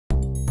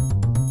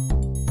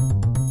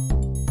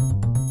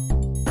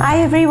Hi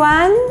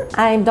everyone,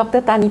 I'm Dr.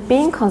 Tani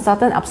Ping,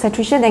 consultant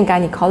obstetrician and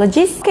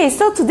gynecologist. Okay,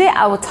 so today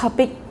our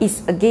topic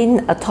is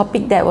again a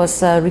topic that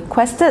was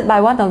requested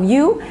by one of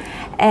you,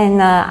 and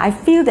I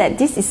feel that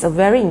this is a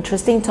very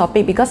interesting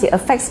topic because it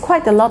affects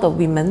quite a lot of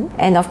women.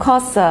 And of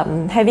course,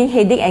 having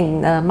headache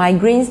and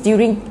migraines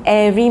during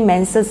every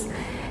menses,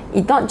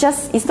 it's not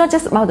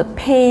just about the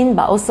pain,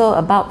 but also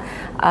about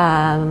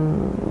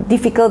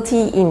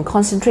difficulty in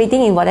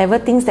concentrating in whatever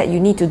things that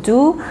you need to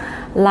do,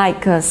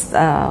 like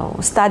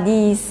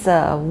studies,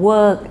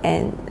 work,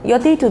 and your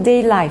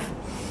day-to-day life.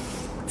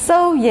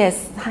 So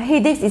yes,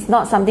 headaches is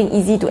not something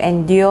easy to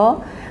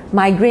endure.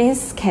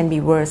 Migraines can be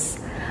worse.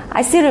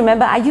 I still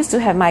remember I used to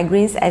have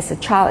migraines as a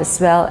child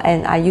as well,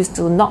 and I used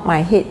to knock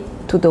my head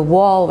to the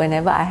wall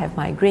whenever I have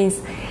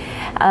migraines.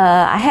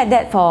 I had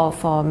that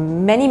for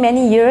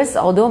many years,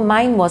 although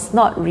mine was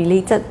not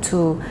related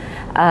to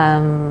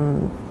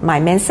my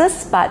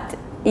menses, but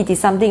it is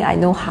something I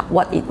know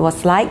what it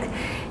was like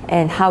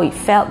and how it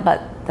felt,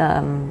 but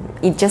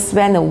it just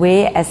went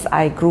away as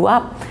I grew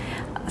up.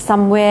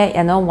 Somewhere,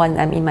 you know, when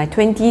I'm in my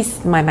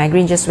 20s, my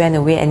migraine just went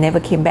away and never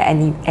came back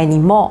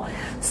anymore.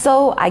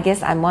 So I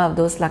guess I'm one of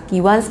those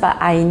lucky ones, but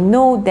I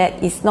know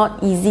that it's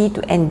not easy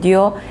to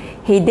endure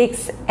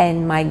headaches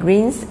and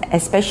migraines,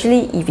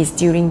 especially if it's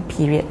during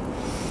period.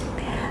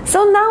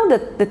 So now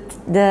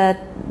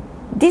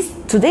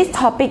today's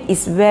topic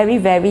is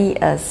very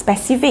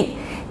specific.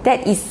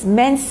 That is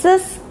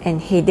menses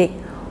and headache,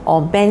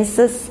 or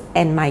menses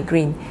and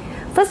migraine.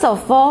 First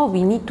of all,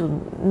 we need to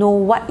know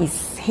what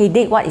is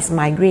headache, what is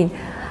migraine.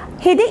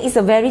 Headache is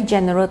a very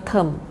general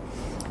term.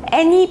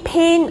 Any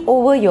pain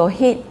over your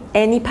head,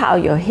 any part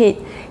of your head,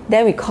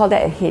 then we call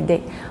that a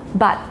headache.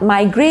 But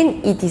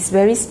migraine, it is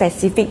very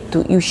specific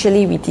to,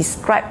 usually we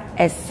describe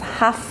as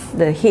half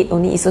the head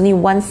only, it's only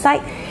one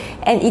side,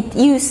 and it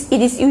is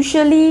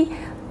usually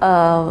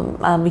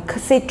we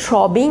could say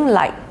throbbing,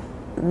 like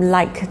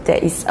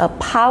there is a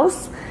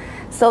pulse.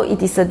 So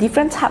it is a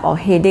different type of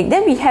headache.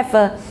 Then we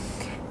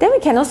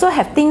can also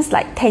have things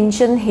like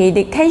tension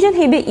headache. Tension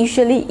headache,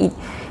 usually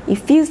it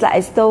feels like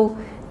as though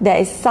there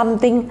is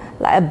something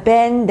like a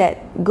band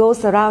that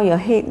goes around your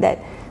head that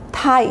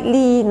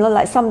tightly, you know,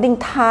 like something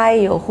tie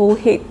your whole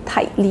head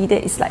tightly.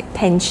 That is like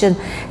tension,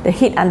 the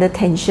head under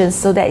tension.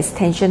 So that is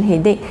tension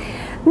headache.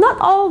 Not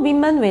all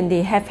women, when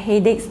they have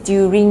headaches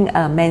during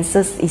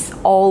menses, is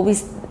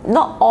always,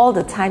 not all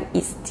the time,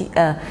 it's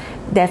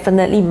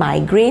definitely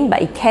migraine,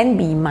 but it can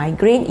be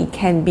migraine. It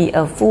can be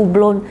a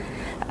full-blown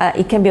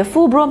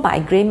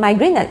migraine.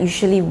 Migraine are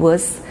usually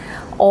worse,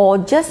 or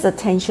just a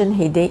tension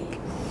headache.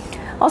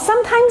 Or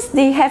sometimes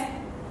they have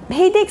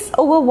headaches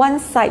over one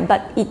side,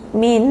 but it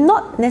may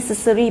not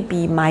necessarily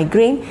be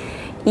migraine.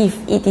 If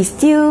it is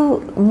still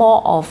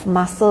more of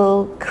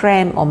muscle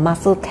cramp or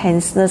muscle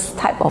tenseness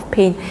type of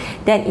pain,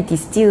 then it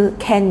is still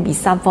can be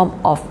some form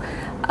of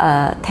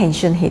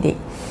tension headache.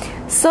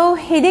 So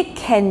headache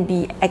can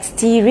be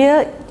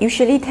exterior.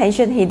 Usually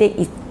tension headache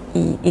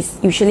is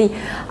usually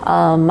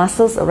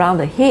muscles around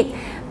the head,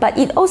 but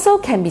it also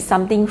can be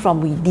something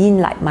from within,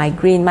 like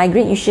migraine.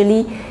 Migraine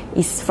usually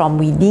is from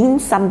within,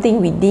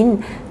 something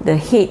within the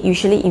head,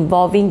 usually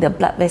involving the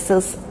blood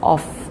vessels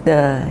of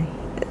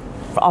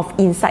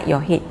inside your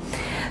head.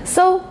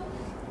 So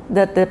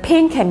the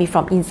pain can be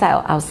from inside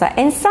or outside.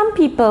 And some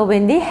people,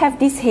 when they have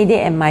this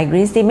headache and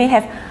migraines, they may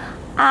have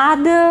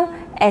other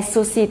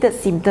associated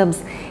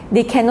symptoms.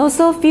 They can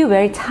also feel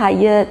very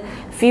tired,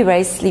 feel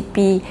very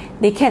sleepy.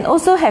 They can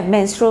also have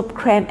menstrual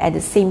cramp at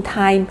the same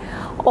time,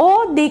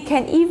 or they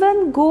can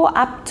even go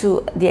up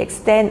to the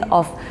extent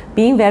of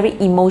being very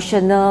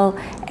emotional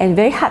and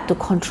very hard to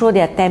control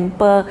their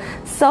temper.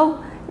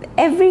 So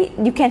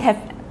you can have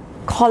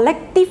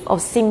collective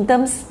of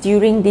symptoms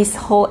during this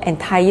whole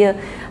entire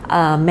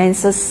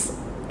menses,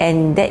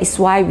 and that is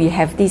why we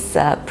have this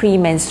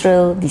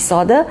premenstrual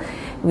disorder,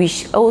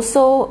 which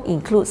also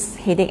includes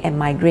headache and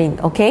migraine.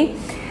 Okay,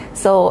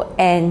 so,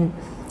 and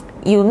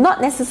you not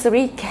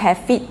necessarily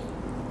have it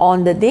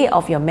on the day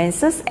of your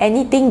menses.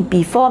 Anything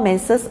before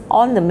menses,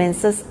 on the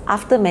menses,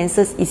 after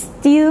menses is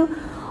still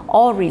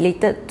all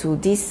related to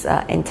this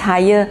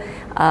entire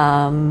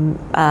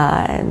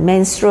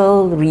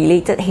menstrual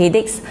related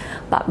headaches.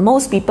 But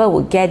most people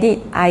will get it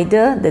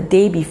either the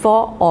day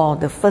before or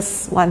the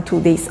first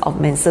 1-2 days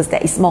of menses.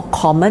 That is more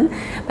common,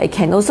 but you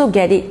can also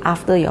get it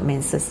after your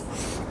menses.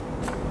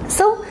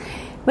 So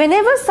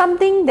whenever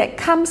something that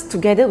comes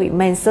together with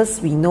menses,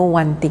 we know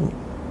one thing.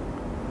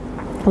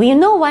 We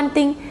know one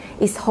thing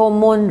is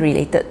hormone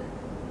related.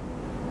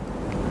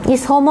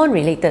 It's hormone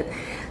related.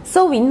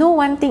 So we know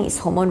one thing is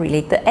hormone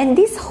related, and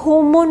this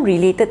hormone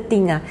related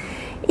thing,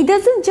 it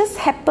doesn't just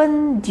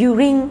happen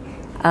during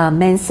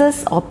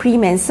menses or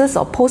pre-menses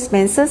or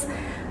post-menses.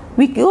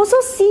 We also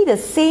see the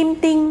same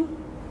thing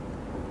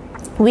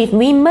with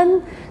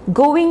women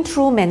going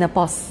through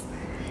menopause.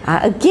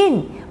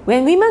 Again,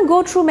 when women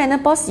go through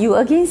menopause, you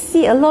again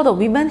see a lot of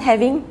women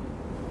having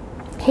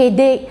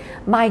headache,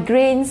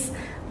 migraines,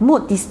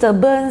 mood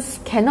disturbance,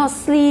 cannot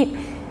sleep.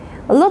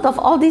 A lot of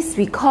all this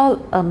we call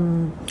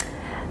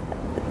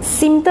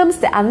symptoms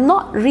that are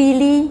not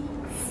really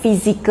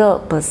physical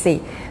per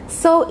se.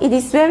 So it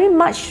is very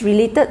much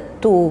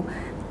related to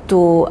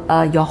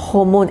your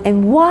hormone,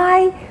 and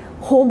why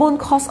hormone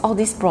cause all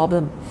this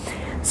problem.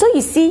 So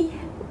you see,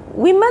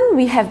 women,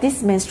 we have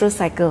this menstrual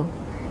cycle.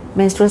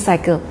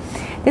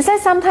 That's why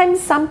sometimes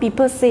some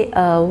people say,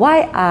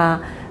 why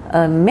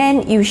are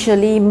men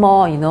usually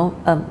more,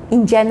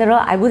 in general,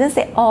 I wouldn't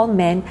say all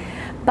men,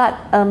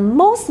 but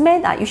most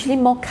men are usually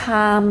more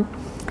calm.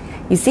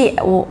 You see,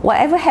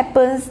 whatever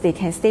happens, they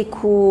can stay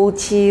cool,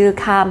 chill,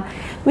 calm.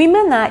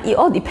 Women, it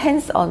all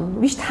depends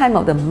on which time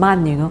of the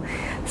month,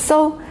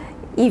 So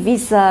if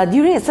it's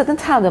during a certain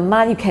time of the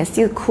month, you can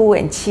still cool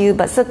and chill,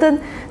 but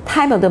certain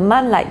time of the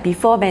month, like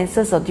before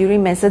menses or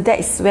during menses, that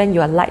is when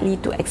you are likely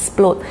to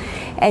explode.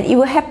 And it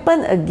will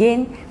happen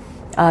again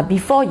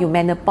before you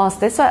menopause.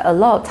 That's why a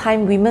lot of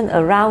time women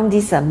around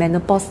this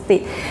menopause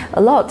state,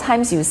 a lot of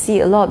times you see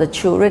a lot of the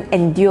children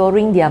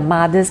enduring their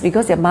mothers,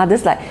 because their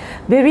mothers like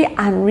very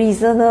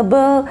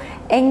unreasonable,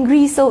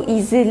 angry so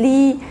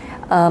easily.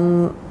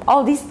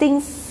 All these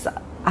things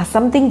are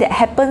something that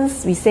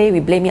happens. We say we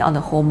blame it on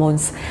the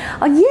hormones.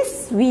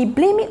 Yes, we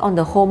blame it on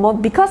the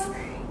hormone because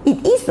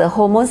it is the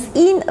hormones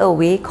in a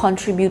way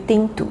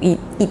contributing to it.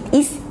 It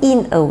is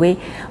in a way,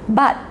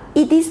 but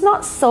it is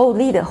not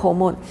solely the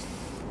hormone.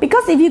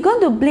 Because if you're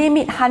going to blame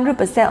it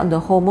 100% on the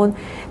hormone,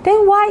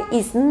 then why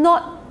is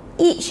not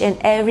each and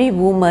every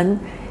woman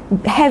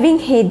having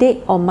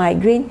headache or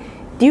migraine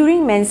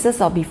during menses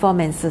or before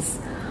menses?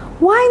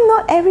 Why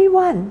not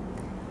everyone?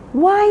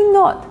 Why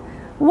not?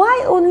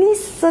 Why only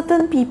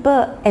certain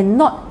people and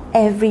not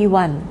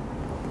everyone?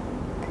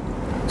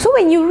 So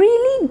when you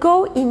really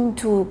go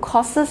into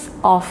causes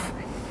of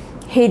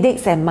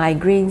headaches and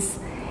migraines,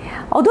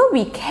 although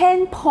we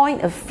can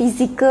point a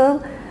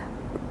physical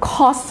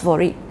cause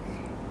for it,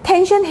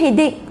 tension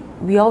headache,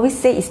 we always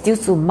say it's due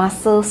to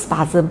muscle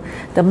spasm.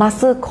 The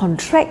muscle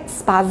contracts,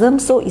 spasm,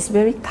 so it's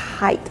very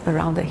tight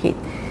around the head.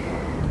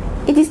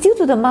 It is due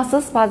to the muscle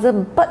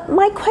spasm. But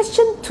my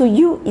question to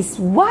you is,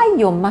 why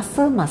your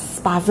muscle must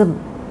spasm?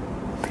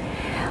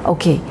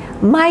 Okay,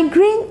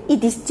 migraine,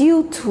 it is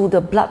due to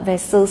the blood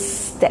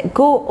vessels that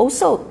go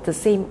also the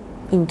same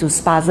into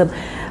spasm.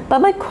 But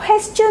my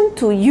question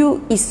to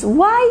you is,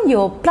 why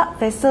your blood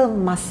vessel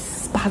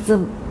must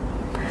spasm?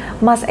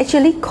 Must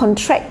actually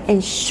contract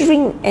and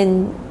shrink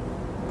and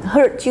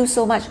hurt you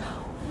so much?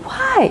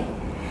 Why?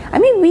 I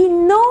mean, we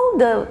know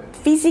the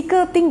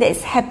physical thing that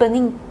is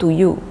happening to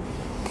you,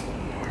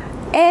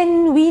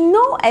 and we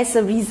know as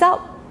a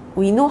result,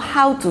 we know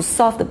how to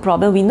solve the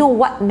problem. We know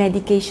what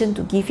medication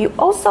to give you.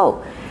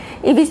 Also,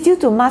 if it's due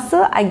to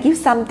muscle, I give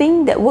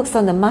something that works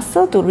on the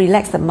muscle to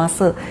relax the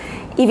muscle.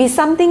 If it's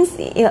something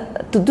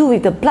to do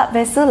with the blood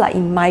vessel, like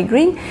in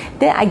migraine,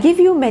 then I give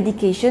you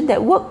medication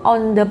that work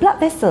on the blood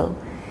vessel.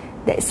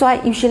 That's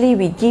why usually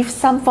we give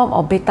some form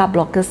of beta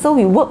blocker. So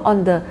we work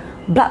on the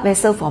blood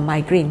vessel for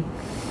migraine.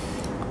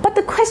 But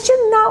the question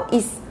now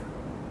is,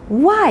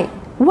 why?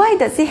 Why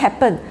does it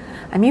happen?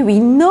 I mean, we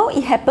know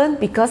it happened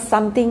because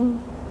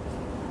something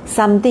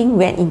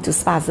went into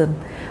spasm.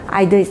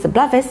 Either it's the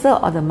blood vessel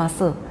or the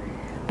muscle.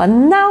 But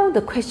now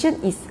the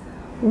question is,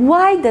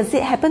 why does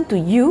it happen to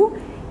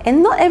you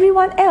and not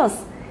everyone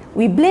else?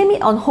 We blame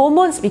it on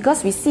hormones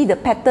because we see the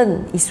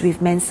pattern is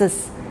with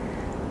menses.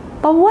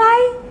 But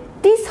why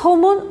this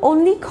hormone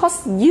only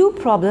cause you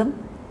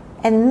problem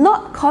and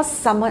not cause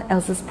someone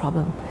else's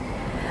problem?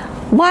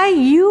 Why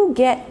you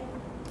get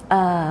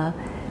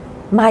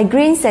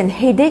migraines and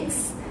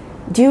headaches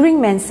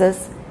during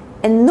menses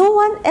and no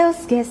one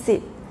else gets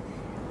it?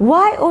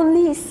 Why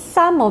only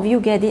some of you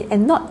get it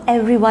and not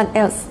everyone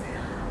else?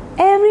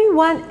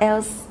 Everyone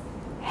else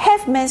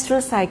have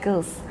menstrual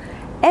cycles.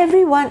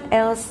 Everyone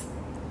else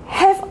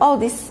have all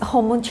these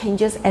hormone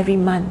changes every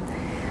month.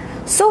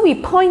 So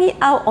we point it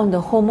out on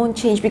the hormone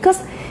change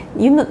because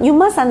you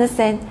must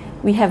understand,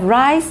 we have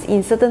rise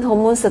in certain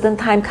hormones certain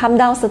time, come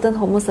down certain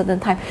hormones certain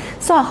time.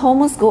 So our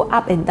hormones go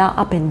up and down,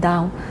 up and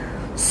down.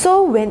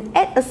 So when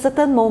at a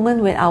certain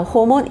moment when our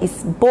hormone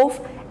is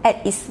both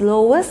at its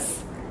lowest,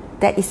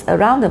 that is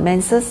around the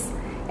menses,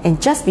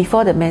 and just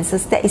before the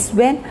menses, that is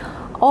when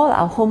all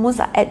our hormones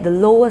are at the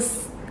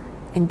lowest,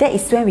 and that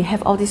is when we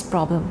have all this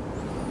problem.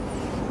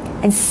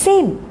 And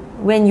same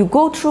when you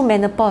go through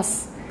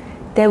menopause,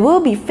 there will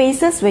be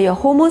phases where your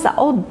hormones are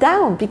all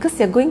down because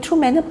you're going through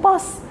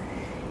menopause.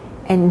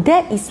 And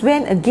that is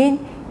when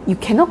again you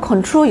cannot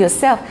control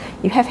yourself.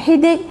 You have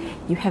headache,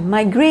 you have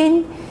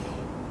migraine,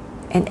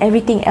 and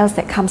everything else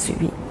that comes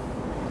with it.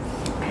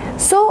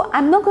 So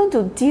I'm not going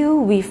to deal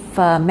with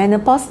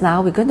menopause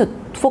now. We're going to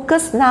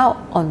focus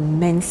now on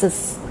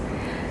menses.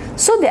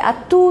 So there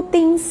are two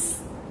things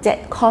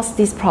that cause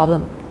this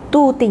problem.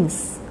 Two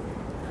things.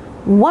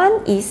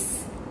 One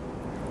is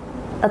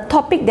a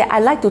topic that I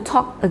like to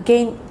talk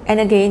again and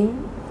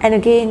again and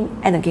again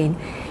and again.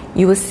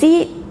 You will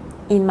see it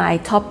in my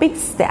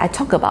topics that I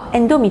talk about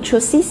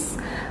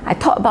endometriosis. I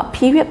talk about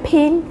period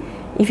pain.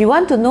 If you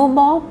want to know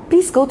more,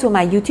 please go to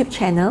my YouTube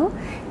channel.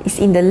 It's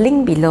in the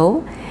link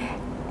below.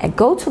 And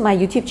go to my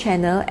YouTube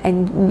channel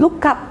and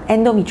look up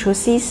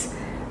endometriosis.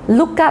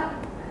 Look up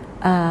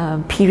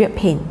period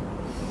pain.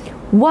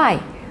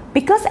 Why?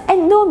 Because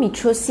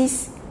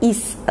endometriosis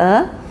is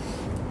a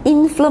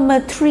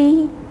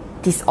inflammatory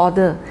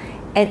disorder,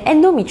 and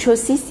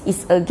endometriosis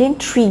is again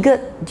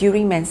triggered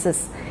during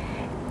menses.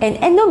 And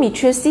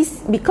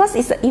endometriosis, because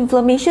it's an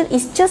inflammation,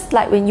 it's just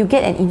like when you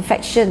get an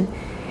infection.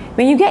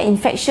 When you get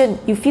infection,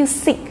 you feel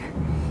sick,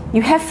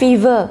 you have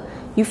fever,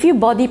 you feel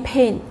body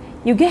pain,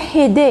 you get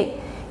headache,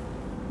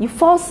 you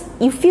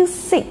feel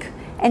sick,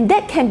 and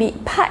that can be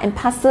part and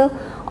parcel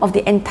of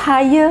the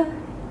entire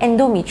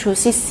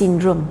endometriosis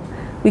syndrome.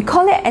 We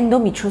call it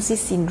endometriosis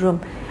syndrome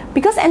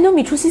because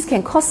endometriosis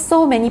can cause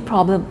so many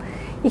problems.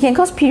 It can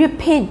cause period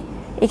pain,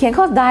 it can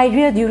cause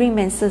diarrhea during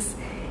menses,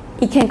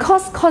 it can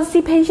cause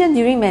constipation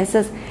during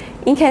menses,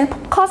 it can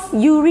cause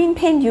urine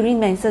pain during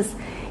menses,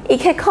 it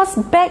can cause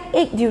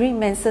backache during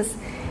menses,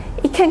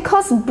 it can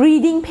cause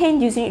breathing pain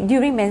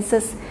during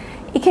menses,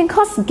 it can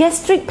cause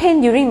gastric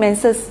pain during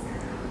menses.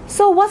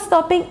 So what's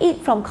stopping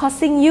it from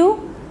causing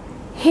you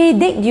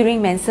headache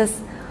during menses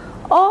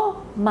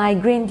or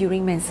migraine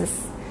during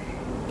menses?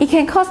 It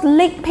can cause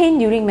leg pain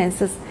during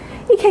menses.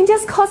 It can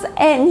just cause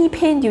any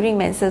pain during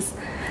menses.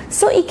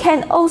 So it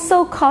can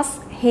also cause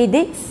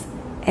headaches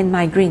and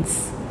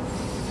migraines.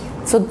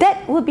 So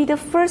that would be the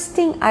first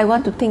thing I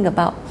want to think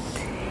about.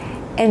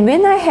 And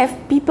when I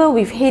have people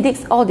with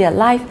headaches all their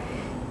life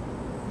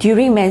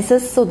during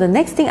menses, so the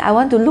next thing I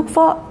want to look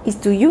for is,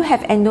 do you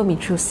have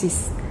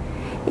endometriosis?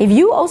 If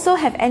you also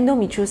have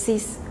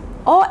endometriosis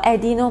or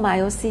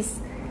adenomyosis,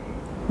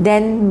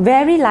 then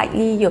very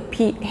likely your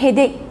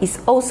headache is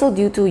also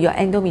due to your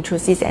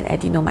endometriosis and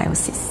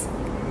adenomyosis.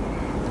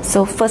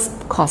 So first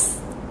cause.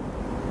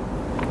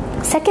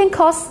 Second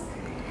cause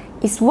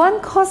is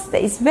one cause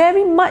that is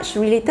very much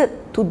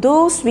related to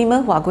those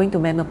women who are going to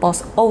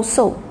menopause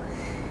also.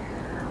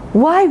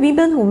 Why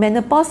women who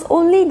menopause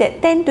only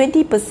that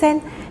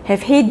 10-20%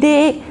 have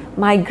headache,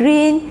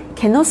 migraine,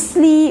 cannot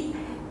sleep,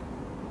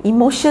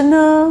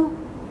 emotional?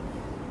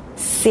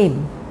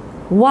 Same.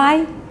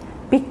 Why?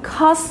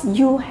 Because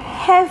you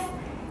have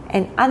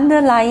an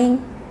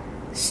underlying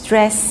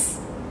stress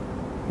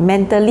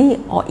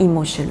mentally or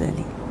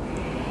emotionally.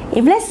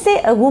 If let's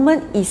say a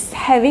woman is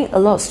having a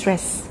lot of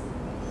stress,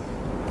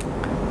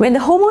 when the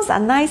hormones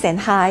are nice and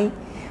high,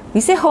 we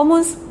say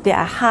hormones, they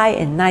are high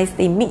and nice,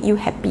 they make you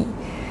happy.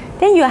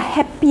 Then you are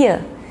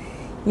happier,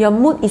 your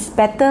mood is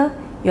better,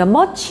 you are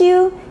more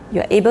chill,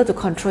 you are able to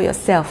control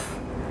yourself.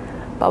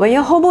 But when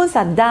your hormones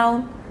are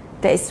down,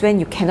 that is when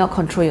you cannot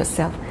control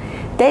yourself.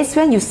 That is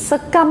when you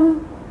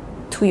succumb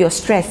to your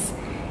stress.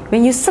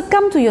 When you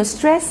succumb to your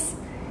stress,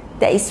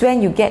 that is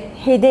when you get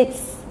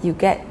headaches, you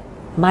get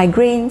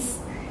migraines,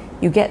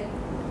 you get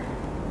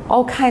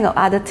all kind of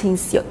other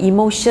things, your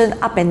emotion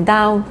up and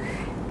down,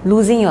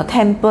 losing your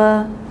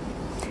temper.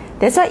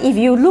 That's why if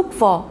you look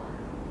for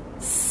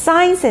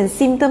signs and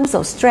symptoms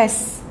of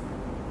stress,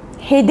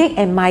 headache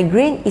and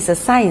migraine is a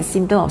sign and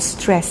symptom of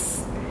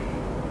stress.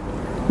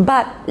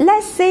 But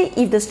let's say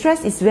if the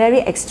stress is very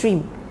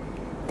extreme,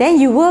 then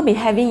you will be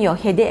having your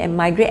headache and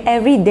migraine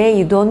every day,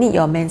 you don't need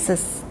your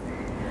menses.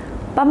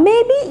 But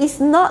maybe it's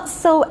not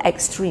so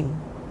extreme.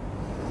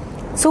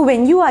 So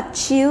when you are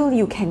chill,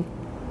 you can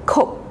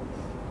cope.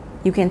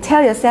 You can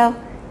tell yourself,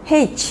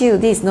 hey, chill,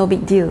 this is no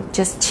big deal,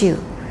 just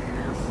chill.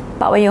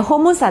 But when your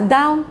hormones are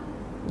down,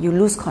 you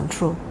lose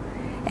control.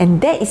 And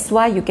that is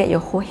why you get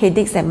your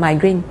headaches and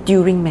migraine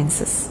during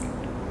menses.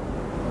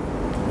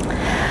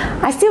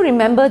 I still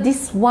remember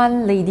this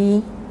one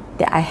lady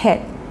that I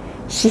had.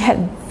 She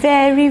had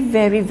very,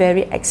 very,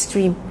 very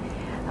extreme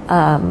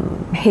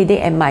headache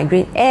and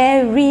migraine.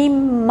 Every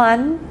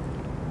month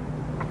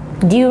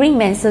during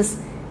menses,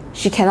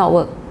 she cannot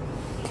work.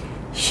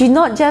 She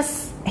not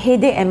just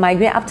headache and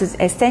migraine up to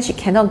the extent she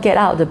cannot get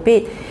out of the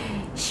bed.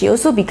 She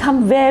also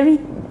become very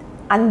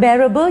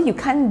unbearable. You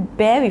can't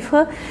bear with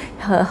her.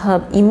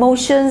 Her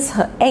emotions,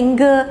 her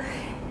anger.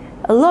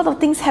 A lot of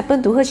things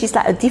happen to her. She's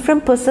like a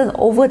different person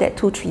over that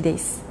 2-3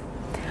 days.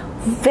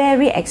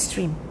 Very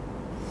extreme.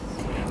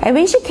 And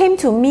when she came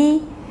to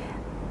me,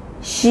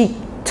 she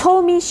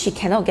told me she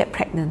cannot get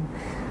pregnant.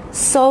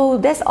 So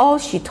that's all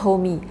she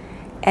told me.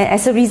 And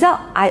as a result,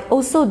 I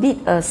also did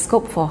a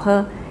scope for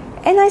her.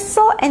 And I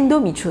saw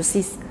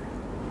endometriosis,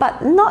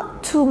 but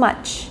not too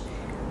much.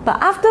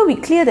 But after we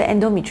clear the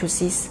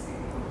endometriosis,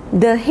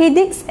 the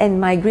headaches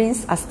and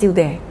migraines are still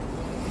there.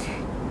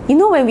 You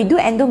know, when we do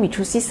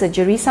endometriosis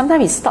surgery,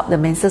 sometimes we stop the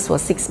menses for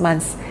 6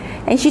 months.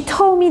 And she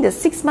told me the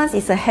 6 months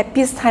is the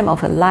happiest time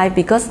of her life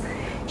because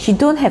she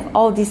don't have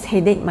all these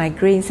headache,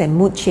 migraines and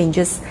mood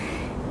changes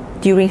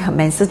during her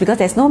menses because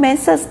there's no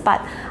menses.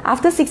 But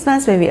after 6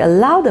 months, when we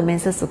allow the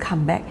menses to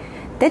come back,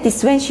 that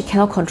is when she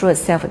cannot control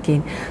herself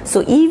again.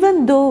 So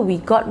even though we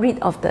got rid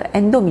of the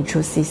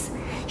endometriosis,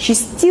 she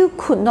still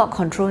could not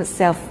control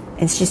herself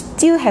and she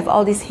still have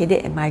all these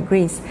headache and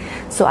migraines.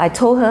 So I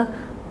told her,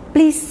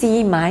 please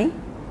see my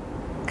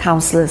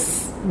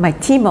counselors, my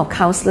team of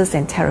counselors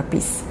and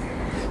therapists.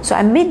 So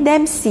I made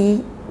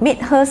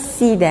her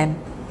see them,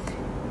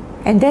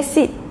 and that's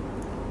it.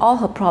 All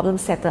her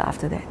problems settled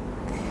after that.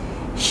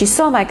 She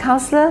saw my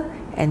counselor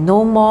and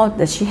no more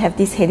does she have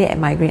this headache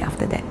and migraine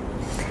after that.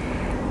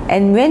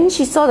 And when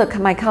she saw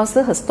my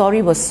counselor, her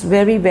story was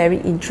very, very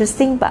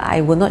interesting, but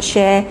I will not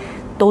share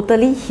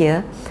totally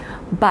here.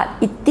 But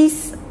it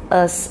is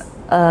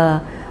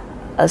a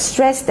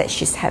stress that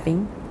she's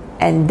having,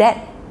 and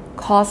that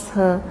caused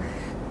her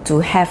to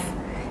have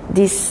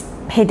this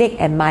headache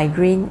and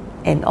migraine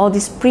and all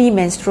these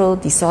premenstrual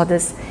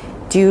disorders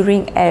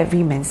during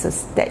every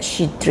menses that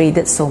she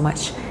dreaded so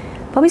much.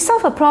 But we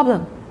solved her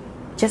problem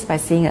just by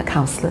seeing a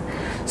counselor.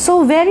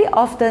 So very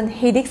often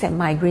headaches and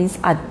migraines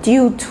are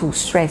due to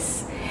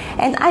stress.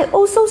 And I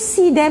also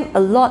see them a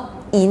lot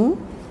in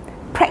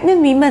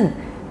pregnant women.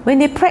 When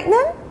they're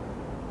pregnant,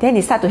 then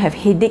they start to have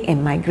headache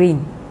and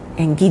migraine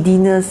and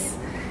giddiness.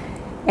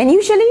 And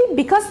usually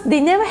because they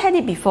never had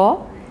it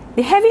before,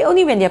 they have it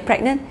only when they're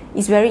pregnant.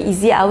 It's very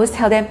easy. I always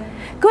tell them,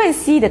 go and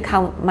see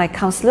my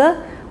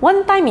counselor.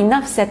 One time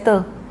enough,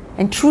 settle.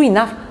 And true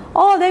enough,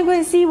 oh, then go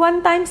and see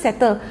one time,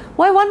 settle.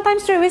 Why one time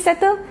straight away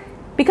settle?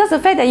 Because the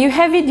fact that you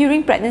have it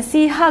during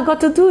pregnancy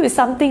got to do with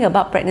something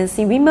about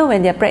pregnancy. Women,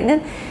 when they're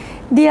pregnant,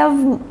 they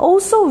are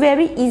also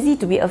very easy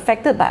to be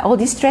affected by all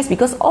this stress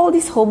because all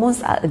these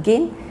hormones are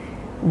again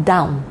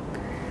down.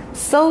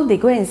 So they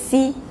go and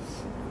see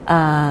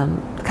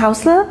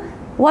counselor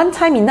one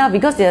time enough,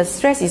 because their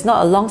stress is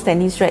not a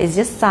long-standing stress. It's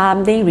just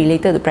something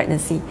related to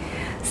pregnancy.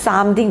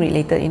 Something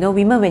related. You know,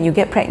 women, when you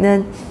get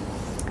pregnant,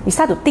 you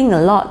start to think a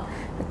lot.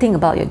 Think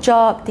about your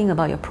job, think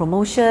about your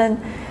promotion,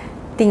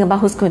 think about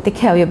who's going to take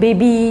care of your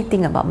baby,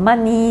 think about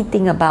money,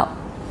 think about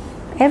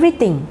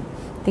everything.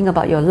 Think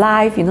about your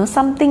life. You know,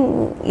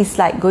 something is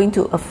like going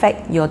to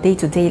affect your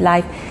day-to-day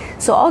life.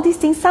 So all these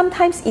things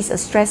sometimes is a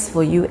stress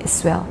for you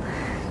as well.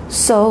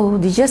 So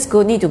you just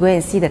need to go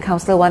and see the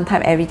counselor one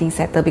time, everything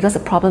settled, because the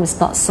problem is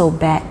not so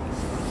bad.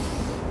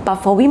 But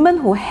for women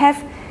who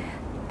have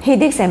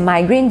headaches and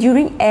migraine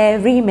during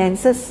every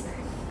menses,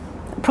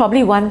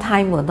 probably one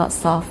time will not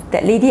solve.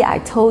 That lady I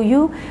told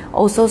you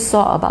also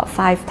saw about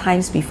 5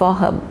 times before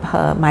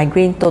her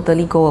migraine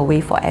totally go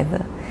away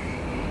forever.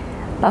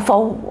 But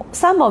for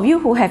some of you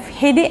who have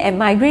headache and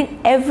migraine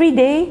every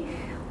day,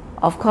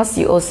 of course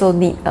you also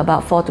need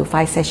about 4 to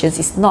 5 sessions.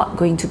 It's not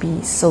going to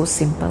be so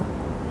simple.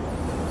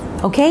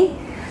 Okay?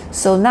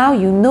 So now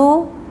you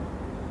know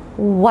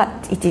what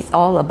it is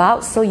all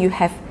about. So you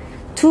have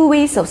 2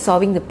 ways of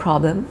solving the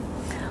problem.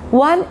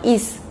 One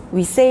is,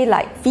 we say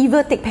like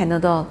fever, take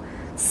Panadol.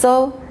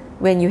 So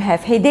when you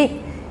have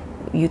headache,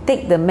 you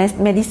take the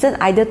medicine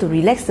either to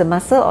relax the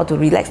muscle or to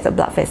relax the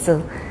blood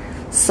vessel.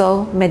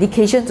 So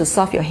medication to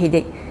solve your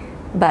headache.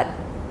 But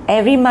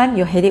every month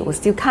your headache will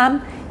still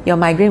come, your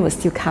migraine will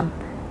still come.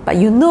 But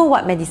you know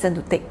what medicine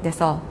to take, that's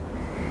all.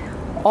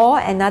 Or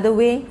another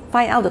way,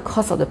 find out the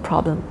cause of the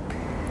problem.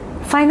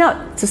 Find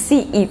out to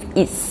see if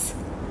it's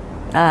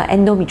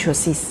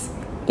endometriosis.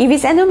 If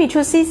it's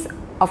endometriosis,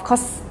 of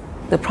course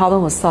the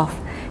problem will solve.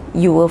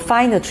 You will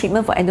find a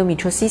treatment for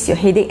endometriosis, your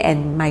headache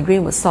and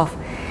migraine will solve.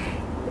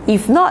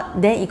 If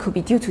not, then it could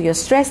be due to your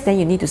stress. Then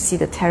you need to see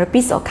the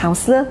therapist or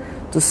counselor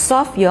to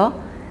solve your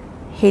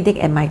headache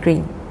and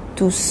migraine,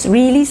 to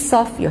really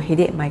solve your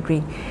headache and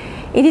migraine.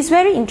 It is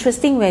very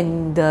interesting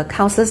when the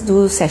counselors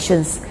do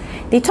sessions.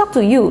 They talk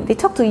to you, they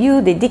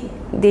dig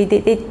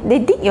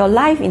your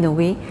life in a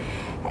way,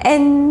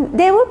 and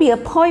there will be a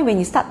point when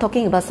you start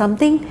talking about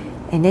something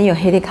and then your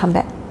headache come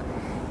back,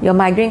 your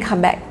migraine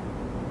come back.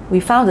 We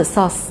found the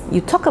source.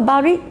 You talk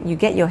about it, you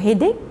get your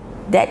headache,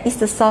 that is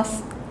the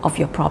source of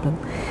your problem.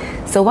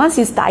 So once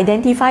you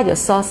identify your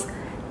source,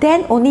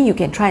 then only you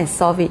can try and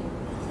solve it.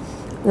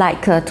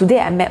 Like today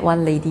I met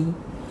one lady.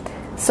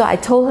 So I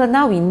told her,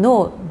 now we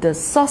know the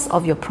source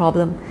of your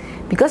problem,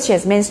 because she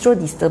has menstrual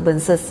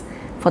disturbances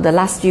for the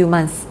last few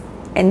months.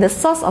 And the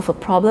source of her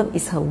problem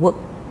is her work.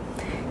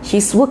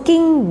 She's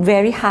working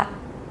very hard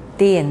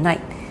day and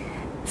night.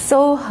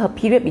 So her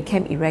period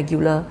became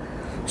irregular.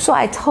 So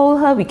I told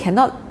her, you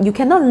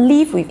cannot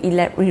live with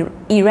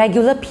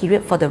irregular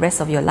period for the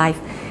rest of your life.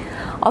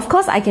 Of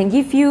course, I can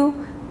give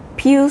you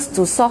pills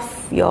to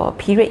solve your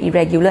period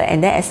irregular,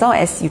 and then as long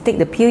as you take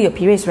the pill, your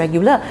period is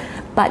regular.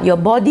 But your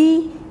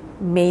body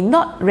may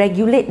not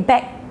regulate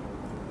back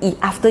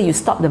after you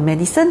stop the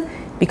medicine,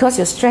 because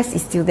your stress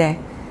is still there.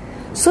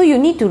 So you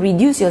need to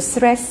reduce your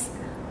stress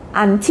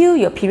until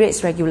your period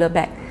is regular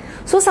back.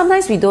 So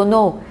sometimes we don't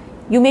know.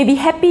 You may be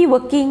happy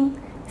working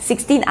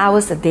 16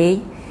 hours a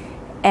day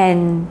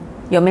and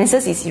your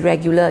menses is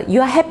irregular.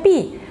 You are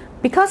happy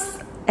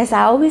because, as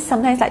I always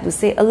sometimes like to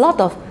say, a lot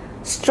of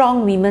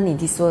strong women in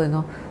this world, you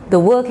know, the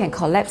world can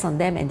collapse on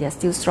them and they're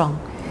still strong.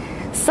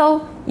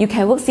 So you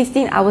can work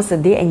 16 hours a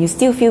day and you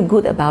still feel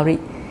good about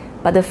it.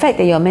 But the fact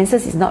that your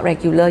menses is not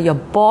regular, your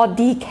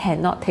body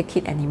cannot take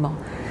it anymore.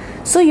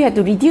 So you have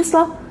to reduce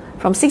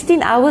from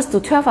 16 hours to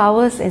 12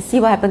 hours and see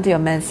what happened to your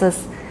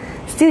menses.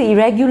 Still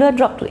irregular,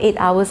 drop to 8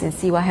 hours and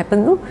see what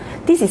happened. No,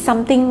 this is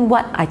something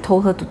what I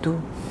told her to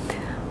do.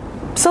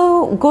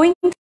 So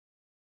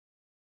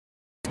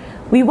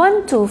we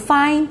want to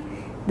find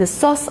the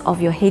source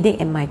of your headache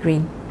and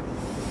migraine,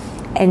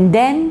 and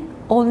then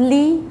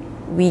only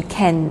we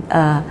can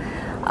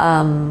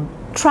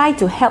try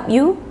to help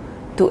you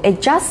to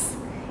adjust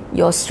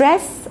your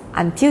stress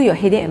until your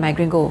headache and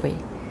migraine go away.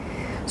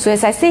 So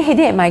as I say,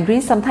 headache and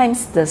migraine,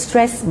 sometimes the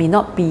stress may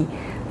not be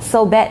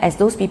so bad as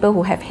those people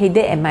who have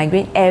headache and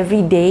migraine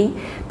every day,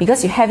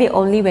 because you have it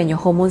only when your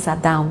hormones are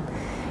down.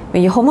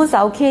 When your hormones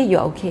are okay,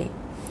 you're okay.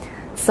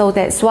 So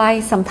that's why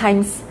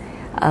sometimes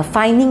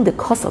finding the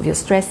cause of your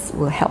stress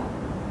will help.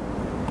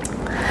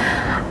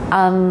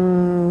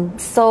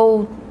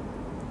 So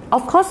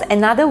of course,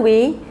 another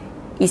way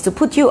is to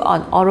put you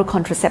on oral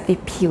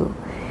contraceptive pill,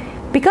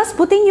 because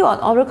putting you on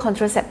oral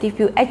contraceptive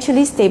pill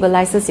actually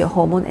stabilizes your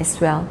hormone as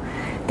well.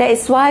 That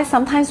is why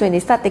sometimes when they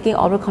start taking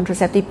oral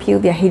contraceptive pill,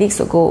 their headaches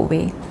will go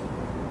away,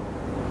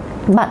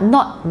 but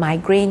not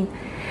migraine.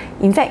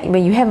 In fact,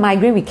 when you have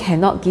migraine, we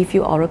cannot give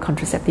you oral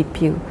contraceptive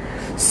pill,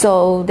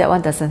 so that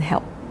one doesn't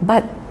help.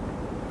 But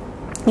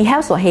it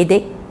helps for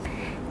headache,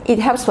 it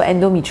helps for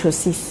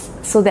endometriosis.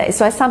 So that is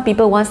why some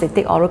people, once they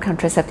take oral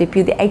contraceptive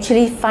pill, they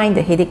actually find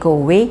the headache go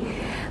away.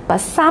 But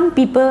some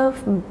people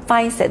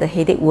find that the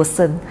headache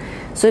worsen.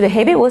 So the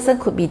headache worsen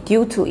could be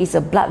due to it's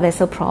a blood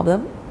vessel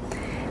problem,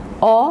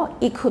 or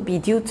it could be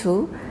due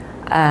to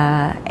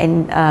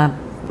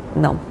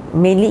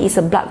mainly it's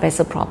a blood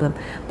vessel problem.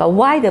 But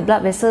why the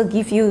blood vessel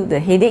give you the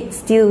headache,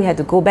 still we have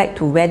to go back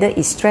to whether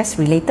it's stress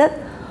related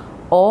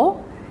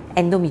or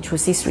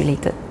endometriosis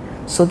related.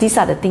 So these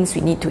are the things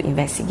we need to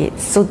investigate.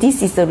 So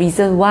this is the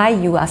reason why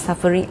you are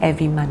suffering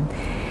every month.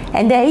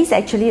 And there is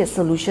actually a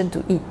solution to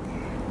it.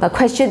 But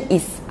question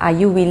is, are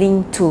you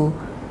willing to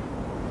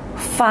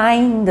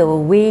find the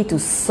way to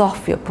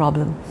solve your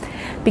problem?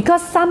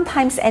 Because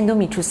sometimes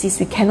endometriosis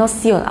we cannot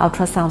see on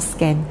ultrasound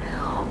scan.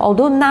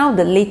 Although now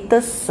the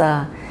latest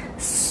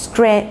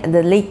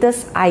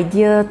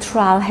idea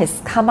trial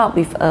has come up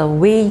with a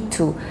way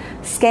to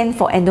scan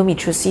for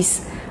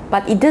endometriosis,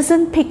 but it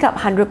doesn't pick up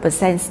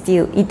 100%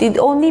 still. It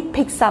only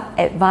picks up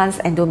advanced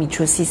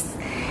endometriosis.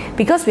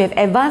 Because we have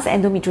advanced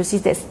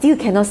endometriosis that still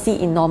cannot see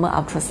in normal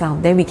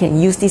ultrasound, then we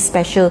can use this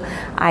special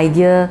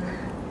idea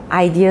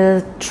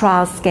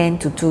trial scan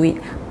to do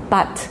it.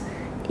 But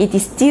it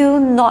is still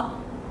not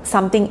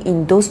something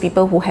in those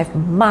people who have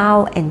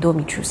mild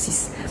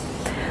endometriosis.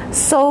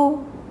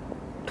 So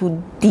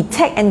to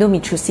detect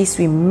endometriosis,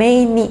 we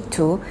may need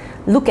to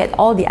look at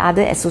all the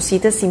other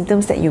associated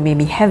symptoms that you may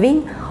be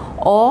having,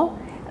 or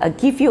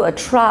give you a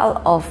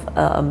trial of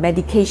a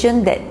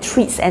medication that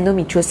treats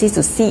endometriosis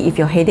to see if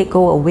your headache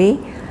go away,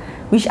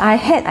 which I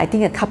had, I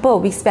think a couple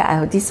of weeks back. I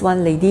had this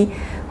one lady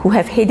who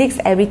have headaches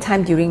every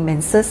time during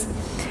menses.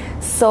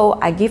 So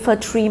I gave her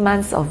 3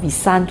 months of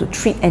Visan to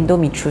treat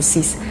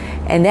endometriosis,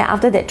 and then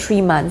after that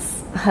 3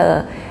 months,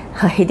 her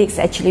headaches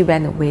actually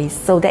went away.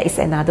 So that is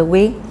another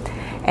way.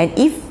 And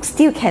if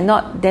still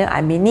cannot, then I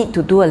may need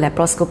to do a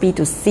laparoscopy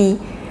to see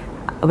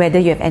whether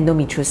you have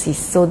endometriosis.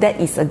 So that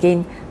is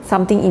again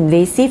something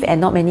invasive,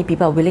 and not many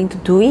people are willing to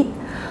do it.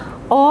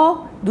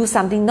 Or do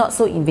something not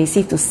so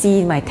invasive to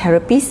see my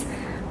therapist.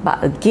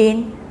 But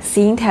again,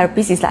 seeing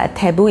therapists is like a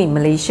taboo in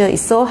Malaysia.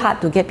 It's so hard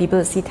to get people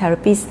to see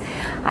therapists.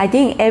 I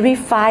think every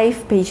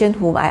 5 patients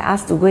whom I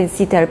asked to go and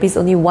see therapists,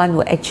 only 1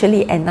 will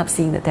actually end up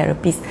seeing the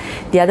therapist.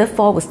 The other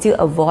 4 will still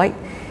avoid.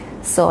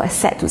 So it's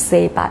sad to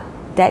say, but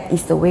that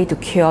is the way to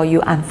cure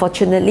you,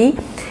 unfortunately.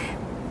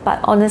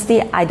 But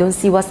honestly, I don't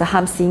see what's the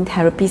harm seeing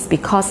therapists,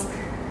 because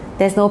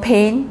there's no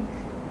pain,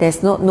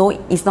 there's no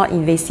it's not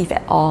invasive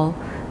at all.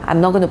 I'm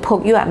not going to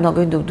poke you, I'm not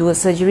going to do a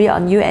surgery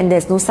on you, and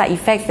there's no side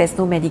effects, there's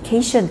no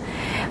medication.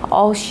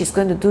 All she's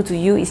going to do to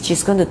you is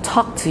she's going to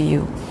talk to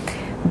you.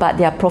 But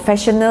there are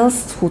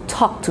professionals who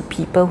talk to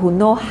people, who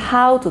know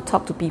how to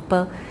talk to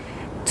people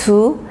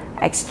to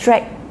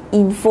extract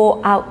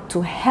info out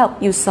to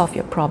help you solve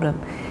your problem.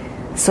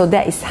 So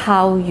that is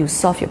how you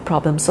solve your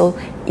problem. So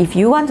if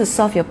you want to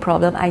solve your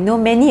problem, I know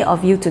many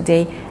of you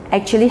today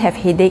actually have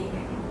headache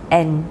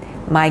and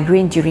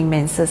migraine during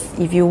menses.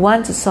 If you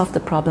want to solve the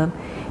problem,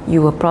 you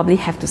will probably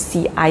have to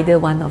see either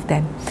one of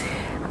them.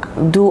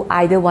 Do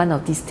either one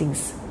of these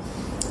things.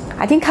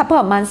 I think a couple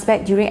of months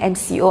back during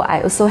MCO,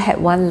 I also had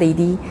one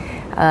lady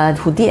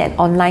who did an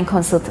online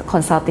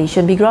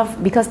consultation,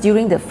 because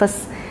during the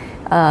first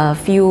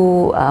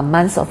few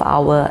months of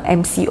our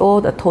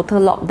MCO, the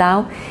total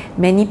lockdown,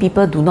 many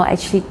people do not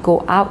actually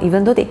go out,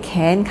 even though they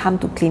can come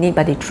to clinic,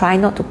 but they try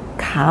not to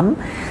come.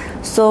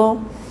 So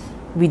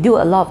we do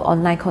a lot of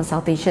online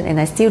consultation,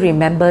 and I still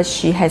remember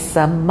she has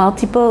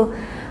multiple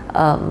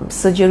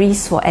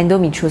surgeries for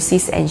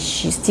endometriosis, and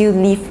she still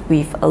lived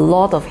with a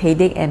lot of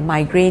headache and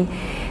migraine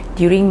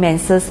during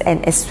menses,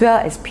 and as well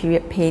as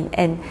period pain.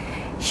 And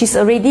she's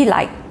already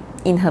like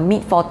in her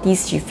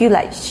mid-40s. She feel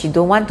like she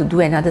don't want to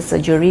do another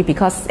surgery,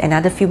 because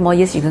another few more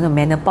years she's going to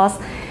menopause.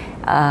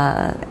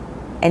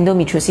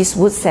 Endometriosis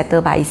would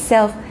settle by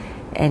itself.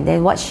 And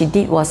then what she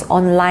did was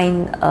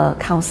online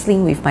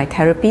counseling with my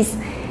therapist,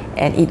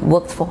 and it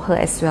worked for her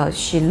as well.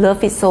 She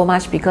loved it so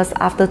much, because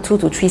after 2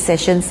 to 3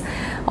 sessions,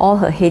 all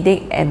her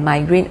headache and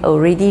migraine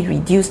already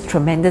reduced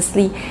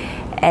tremendously.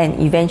 and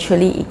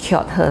eventually it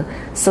cured her.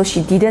 So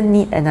she didn't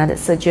need another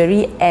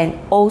surgery, and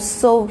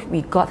also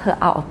we got her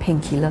out of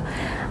painkiller.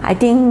 I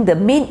think the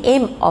main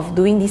aim of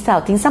doing this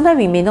type of thing, sometimes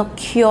we may not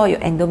cure your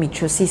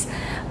endometriosis,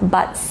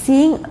 but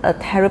seeing a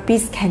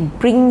therapist can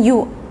bring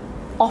you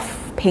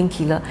off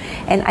painkiller.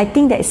 And I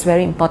think that is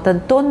very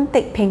important. Don't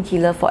take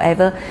painkiller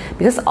forever,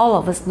 because all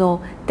of us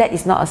know that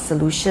is not a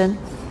solution,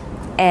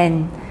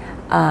 and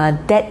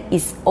that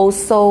is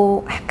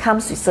also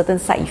comes with certain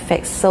side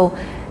effects. So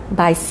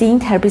by seeing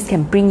therapists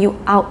can bring you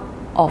out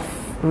of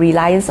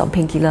reliance on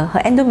painkiller. Her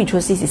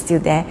endometriosis is still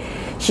there.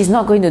 She's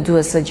not going to do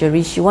a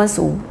surgery. She wants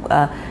to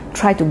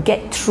try to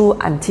get through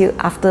until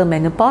after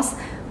menopause.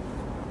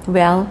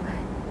 Well,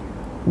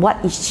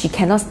 what she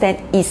cannot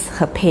stand is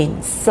her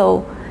pain.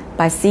 So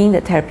by seeing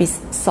the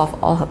therapist,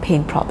 solve all her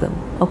pain problem.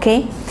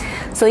 Okay,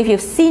 so if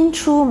you've seen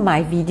through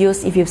my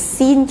videos, if you've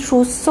seen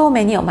through so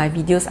many of my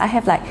videos, I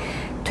have like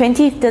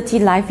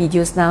 20-30 live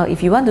videos now.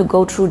 If you want to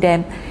go through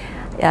them,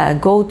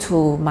 go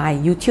to my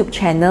YouTube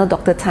channel,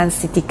 Dr. Tan's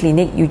City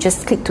Clinic. You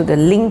just click to the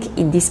link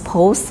in this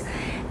post.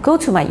 Go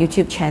to my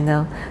YouTube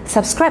channel,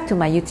 subscribe to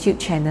my YouTube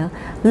channel,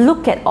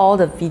 look at all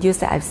the videos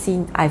that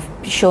I've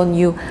shown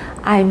you.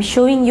 I'm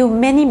showing you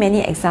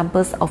many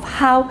examples of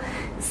how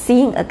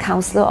seeing a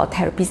counselor or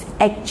therapist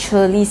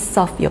actually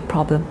solve your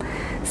problem.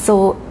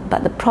 So,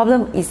 but the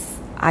problem is,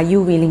 are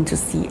you willing to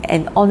see?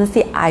 And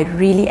honestly, I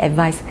really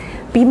advise,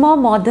 be more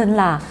modern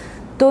lah.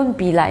 Don't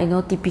be like,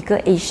 typical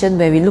Asian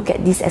where we look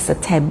at this as a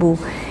taboo.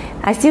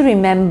 I still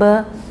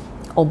remember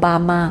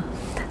Obama's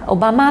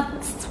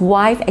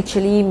wife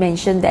actually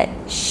mentioned that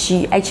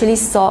she actually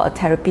saw a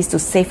therapist to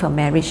save her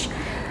marriage.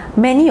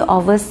 Many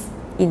of us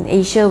in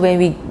Asia, when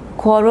we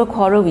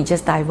quarrel, we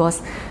just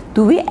divorce.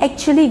 Do we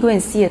actually go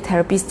and see a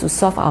therapist to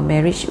solve our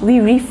marriage? We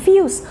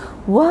refuse.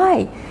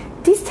 Why?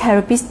 These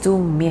therapists do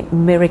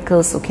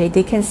miracles, okay?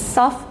 They can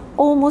solve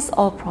almost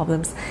all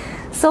problems.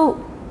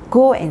 So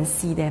go and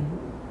see them.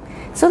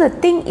 So the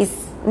thing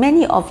is,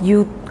 many of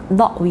you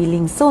not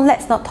willing. So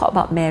let's not talk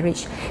about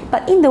marriage.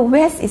 But in the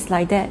West, it's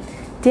like that.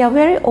 They are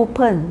very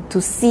open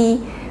to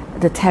see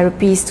the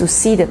therapist, to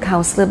see the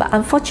counselor. But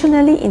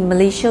unfortunately, in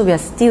Malaysia, we are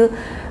still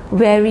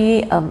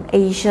very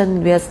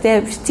Asian. We are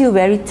still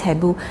very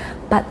taboo.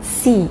 But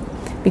see,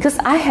 because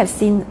I have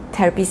seen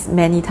therapists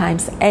many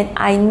times, and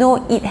I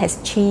know it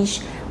has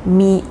changed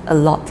me a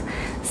lot.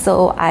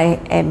 So I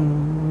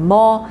am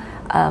more,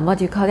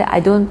 I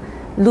don't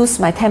lose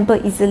my temper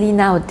easily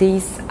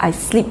nowadays. I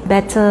sleep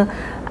better.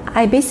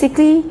 I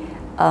basically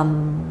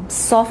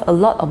solve a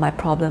lot of my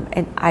problem,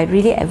 and I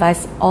really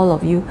advise all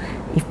of you,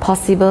 if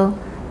possible,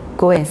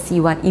 go and see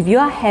one. If you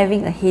are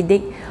having a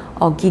headache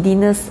or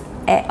giddiness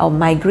or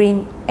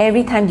migraine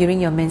every time during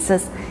your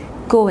menses,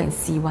 go and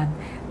see one,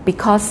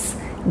 because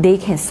they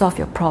can solve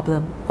your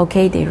problem.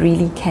 Okay, they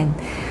really can.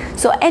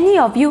 So any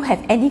of you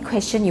have any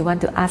question you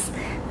want to ask,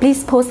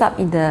 please post up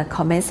in the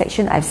comment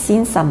section. I've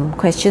seen some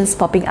questions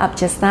popping up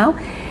just now.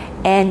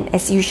 And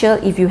as usual,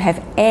 if you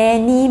have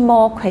any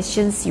more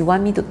questions you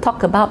want me to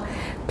talk about,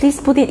 please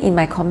put it in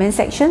my comment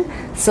section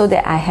so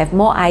that I have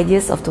more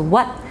ideas of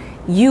what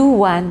you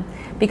want.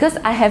 Because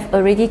I have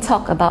already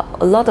talked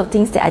about a lot of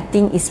things that I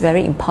think is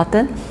very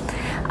important.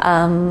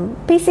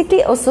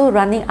 Basically also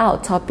running out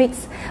of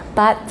topics,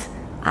 but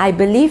I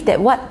believe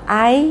that what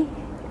I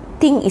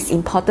think is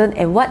important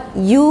and what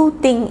you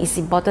think is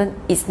important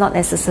is not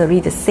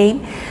necessarily the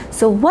same.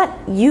 So what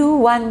you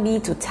want me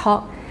to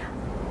talk,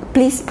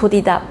 please put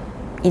it up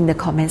in the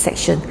comment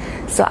section.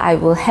 So I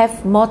will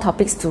have more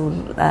topics to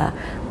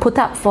put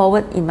up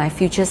forward in my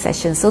future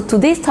sessions. So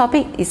today's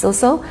topic is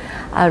also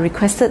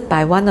requested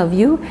by one of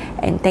you,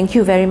 and thank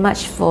you very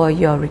much for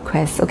your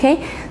request.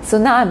 Okay, so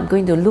now I'm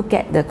going to look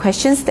at the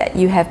questions that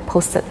you have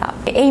posted up.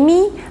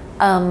 Amy,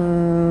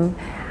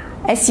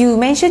 as you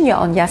mentioned, you're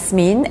on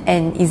Yasmin,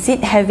 and is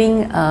it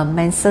having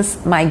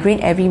menses migraine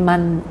every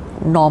month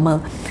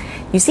normal?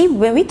 You see,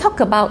 when we talk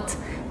about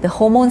the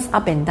hormones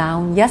up and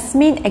down,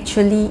 Yasmin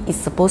actually is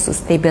supposed to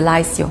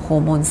stabilize your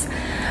hormones,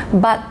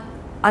 but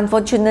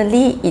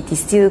unfortunately it is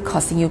still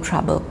causing you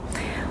trouble.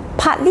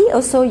 Partly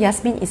also,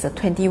 Yasmin is a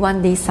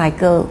 21-day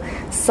cycle,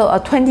 so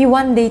a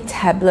 21-day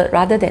tablet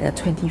rather than a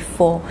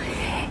 24.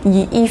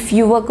 If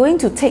you were going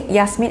to take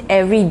Yasmin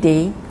every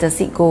day,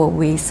 does it go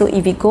away? So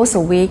if it goes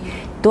away,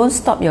 don't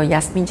stop your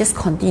Yasmin, just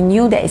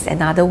continue. That is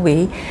another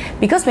way,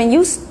 because when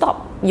you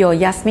stop your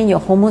Yasmin, your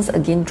hormones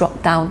again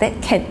drop down.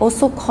 That can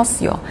also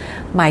cause your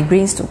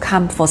migraines to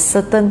come for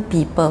certain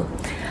people.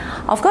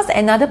 Of course,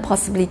 another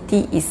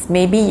possibility is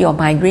maybe your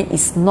migraine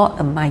is not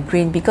a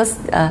migraine, because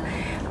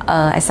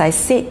as I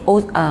said,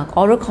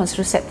 oral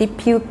contraceptive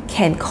pill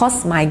can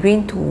cause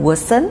migraine to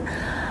worsen,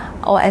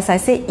 or as I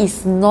said,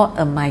 it's not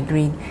a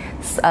migraine.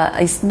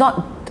 It's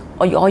not,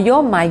 or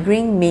your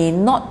migraine may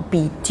not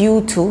be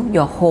due to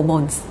your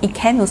hormones. It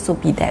can also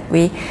be that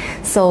way.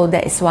 So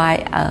that is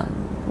why,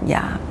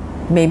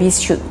 maybe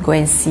should go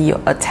and see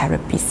a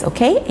therapist.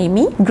 Okay,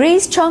 Amy?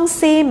 Grace Chong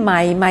say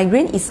my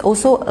migraine is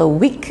also a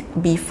week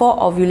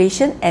before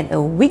ovulation and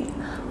a week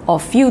or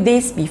few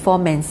days before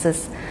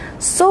menses.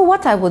 So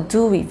what I will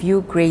do with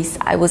you, Grace,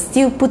 I will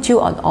still put you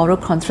on oral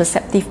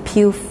contraceptive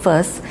pill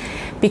first,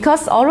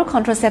 because oral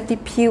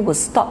contraceptive pill will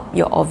stop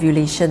your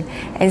ovulation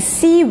and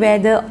see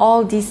whether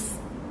all these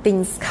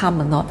things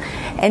come or not.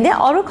 And then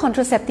oral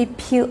contraceptive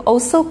pill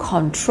also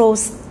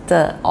controls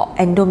the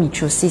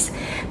endometriosis,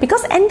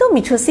 because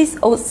endometriosis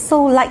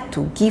also like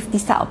to give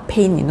this type of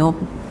pain, you know,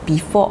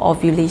 before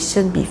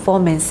ovulation, before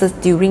menses,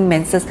 during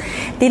menses.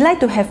 They like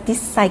to have this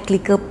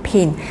cyclical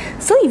pain.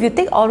 So if you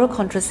take oral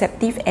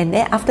contraceptive and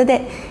then after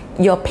that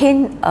your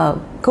pain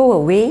go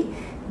away,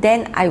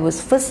 then I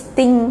was first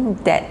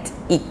think that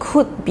it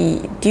could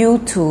be due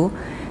to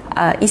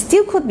it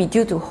still could be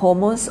due to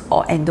hormones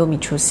or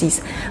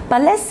endometriosis.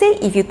 But let's say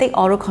if you take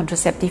oral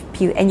contraceptive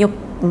pill and your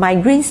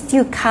migraine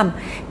still come,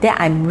 then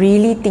I'm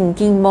really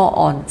thinking more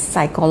on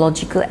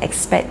psychological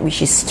aspect,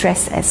 which is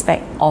stress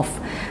aspect of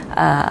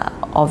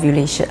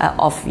ovulation,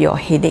 of your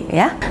headache.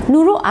 Yeah.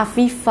 Nurul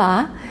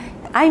Afifah,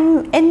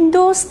 I'm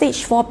endo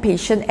stage 4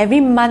 patient.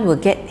 Every month will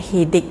get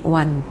headache,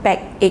 one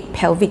back ache,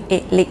 pelvic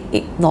ache, leg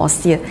ache,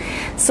 nausea.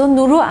 So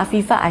Nurul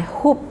Afifah, I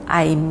hope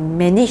I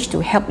managed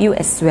to help you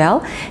as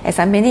well as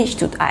I managed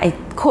to. I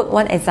quote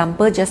one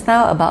example just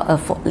now about a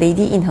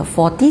lady in her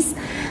 40s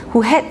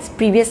who had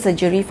previous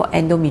surgery for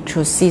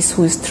endometriosis,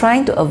 who is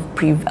trying to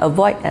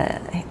avoid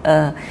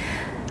a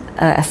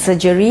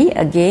surgery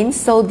again.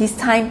 So this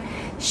time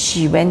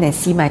she went and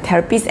see my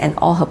therapist and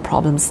all her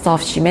problems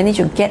solved. She managed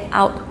to get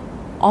out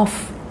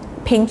of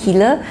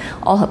painkiller,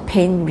 all her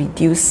pain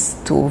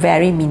reduced to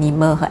very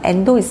minimal. Her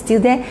endo is still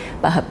there,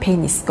 but her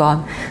pain is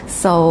gone.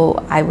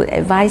 So I would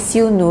advise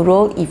you,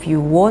 Nurul, if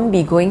you won't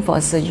be going for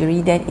a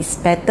surgery, then it's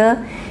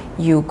better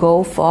you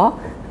go for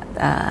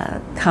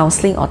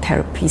counseling or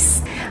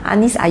therapist.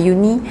 Anis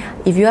Ayuni,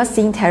 if you are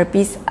seeing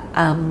therapists,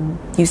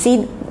 you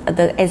see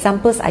the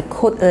examples I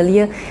quote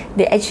earlier,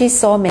 they actually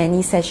saw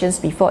many sessions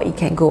before it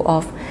can go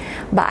off.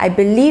 But I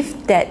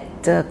believe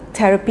that the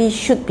therapy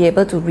should be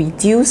able to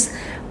reduce,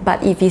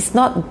 but if it's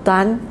not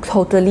done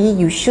totally,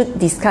 you should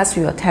discuss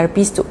with your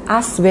therapist to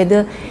ask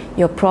whether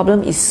your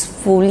problem is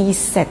fully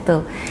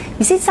settled.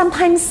 You see,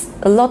 sometimes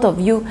a lot of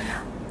you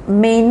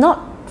may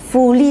not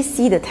fully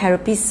see the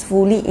therapist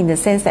fully in the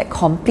sense that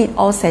complete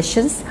all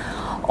sessions,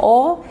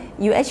 or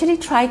you actually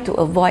try to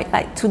avoid.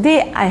 Like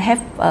today I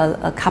have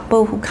a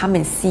couple who come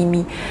and see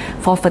me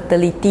for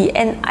fertility,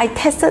 and I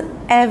tested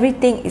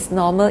everything is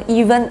normal,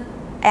 even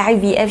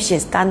IVF she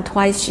has done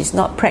twice, she's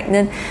not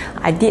pregnant.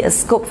 I did a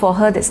scope for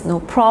her, there's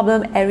no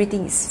problem,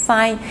 everything is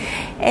fine.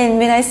 And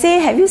when I say,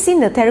 have you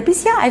seen the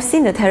therapist? Yeah, I've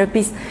seen the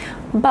therapist.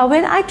 But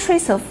when I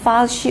trace her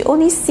file, she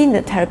only seen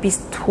the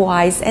therapist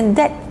twice, and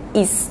that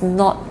is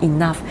not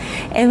enough.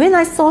 And when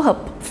I saw her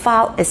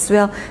file as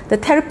well, the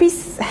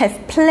therapist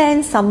have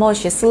planned some more.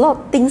 She has a lot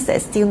of things that are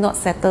still not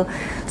settled.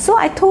 So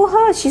I told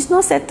her she's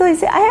not settled. I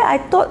said, I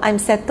thought I'm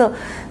settled.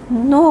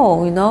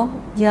 No, you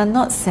know, you're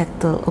not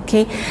settled,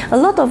 okay? A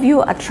lot of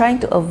you are trying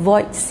to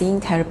avoid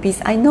seeing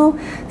therapists. I know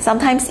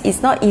sometimes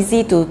it's not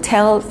easy to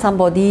tell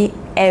somebody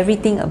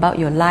everything about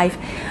your life,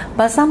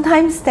 but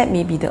sometimes that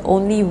may be the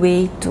only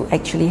way to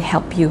actually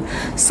help you.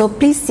 So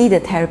please see the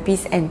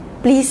therapist, and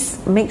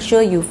please make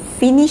sure you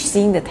finish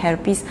seeing the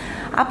therapist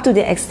up to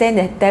the extent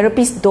that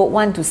therapists don't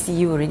want to see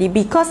you already,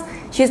 because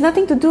she has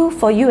nothing to do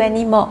for you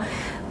anymore.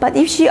 But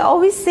if she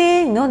always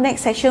say, no,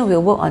 next session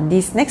we'll work on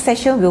this, next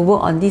session we'll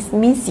work on this,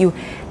 means you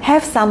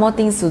have some more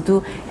things to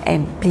do,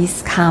 and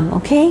please come,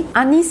 okay?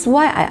 Anis,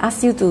 why I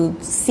ask you to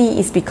see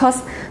is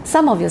because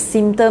some of your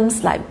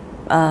symptoms like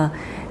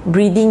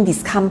breathing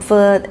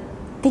discomfort,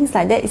 things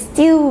like that is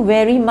still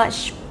very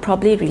much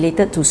probably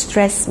related to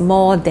stress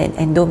more than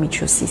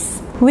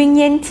endometriosis. Wing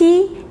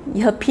Yanti,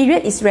 her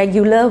period is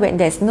regular when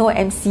there's no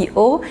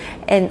MCO,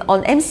 and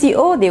on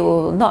MCO they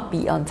will not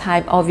be on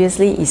time.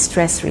 Obviously it's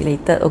stress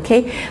related,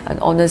 okay? And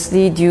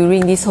honestly,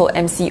 during this whole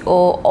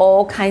MCO,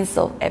 all kinds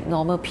of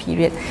abnormal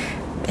period.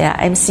 Yeah,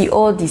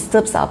 MCO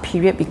disturbs our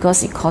period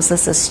because it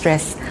causes us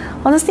stress.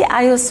 Honestly,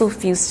 I also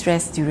feel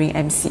stressed during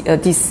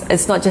MCO. This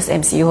it's not just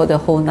MCO, the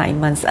whole 9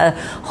 months.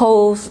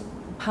 Whole,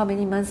 how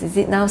many months is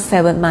it now?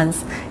 7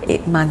 months,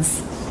 8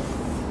 months.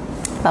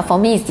 But for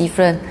me, it's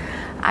different.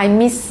 I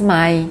miss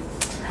my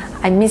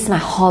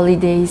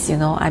holidays, you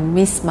know. I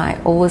miss my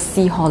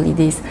overseas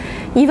holidays.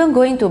 Even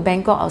going to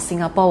Bangkok or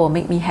Singapore will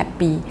make me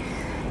happy.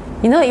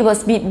 You know, it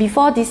was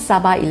before this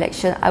Sabah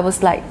election, I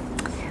was like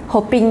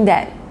hoping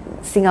that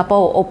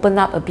Singapore will open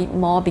up a bit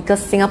more,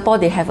 because Singapore,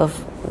 they have a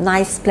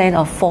nice plan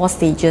of 4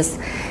 stages,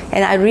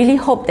 and I really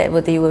hope that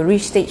they will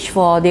reach stage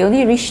 4. They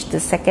only reached the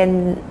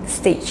 2nd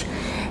stage.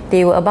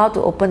 They were about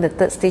to open the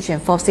 3rd stage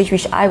and 4th stage,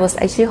 which I was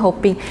actually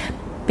hoping,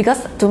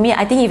 because to me,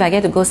 I think if I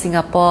get to go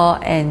Singapore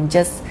and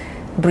just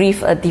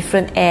breathe a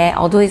different air,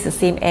 although it's the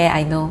same air,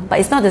 I know, but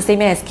it's not the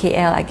same air as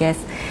KL, I guess,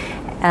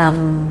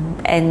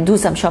 and do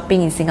some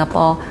shopping in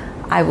Singapore,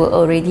 I will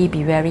already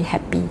be very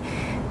happy.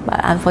 But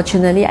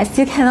unfortunately, I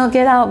still cannot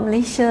get out of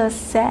Malaysia.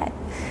 Sad.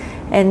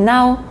 And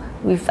now,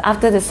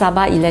 after the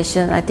Sabah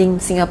election, I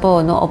think Singapore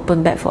will not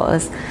open back for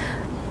us.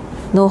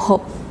 No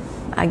hope,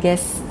 I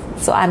guess.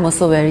 So I'm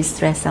also very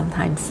stressed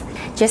sometimes.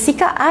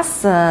 Jessica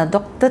asks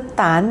Dr.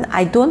 Tan,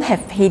 I don't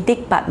have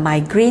headache but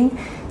migraine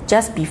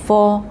just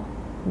before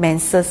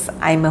menses.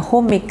 I'm a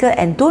homemaker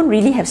and don't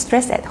really have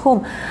stress at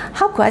home.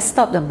 How could I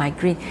stop the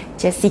migraine?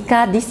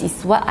 Jessica, this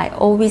is what I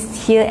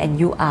always hear and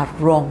you are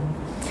wrong.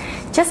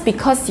 Just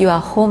because you are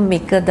a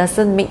homemaker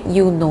doesn't make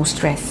you no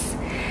stress.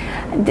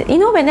 You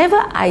know,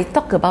 whenever I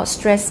talk about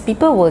stress,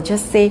 people will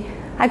just say,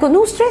 I got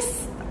no stress.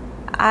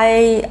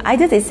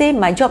 Either they say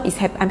my job is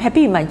I'm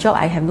happy with my job,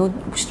 I have no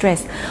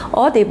stress,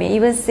 or they may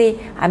even say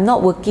I'm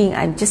not working,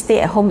 I just stay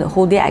at home the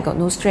whole day, I got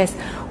no stress.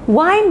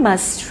 Why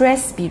must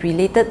stress be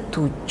related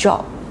to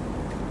job?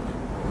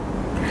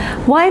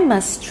 Why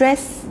must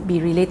stress be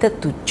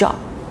related to job?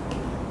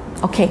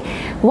 Okay,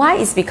 why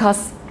is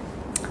because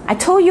I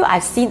told you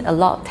I've seen a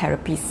lot of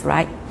therapists,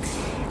 right?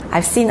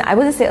 I've seen, I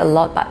wouldn't say a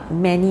lot, but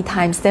many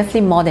times,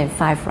 definitely more than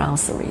 5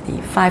 rounds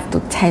already, 5 to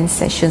 10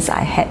 sessions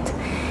I had.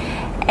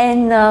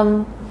 And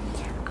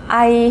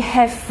I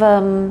have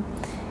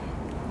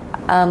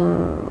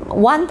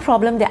one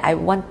problem that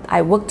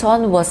I worked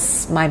on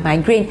was my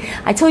migraine.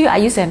 I told you I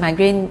used to have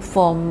migraine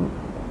for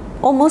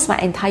almost my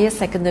entire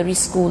secondary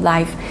school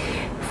life,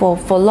 for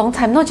a long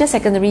time, not just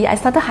secondary. I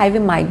started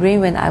having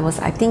migraine when I was,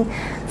 I think,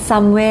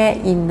 somewhere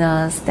in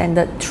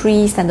standard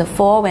 3, standard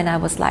 4, when I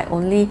was like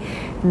only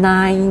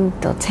 9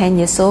 or 10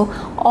 years old,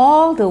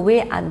 all the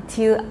way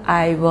until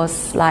I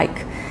was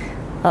like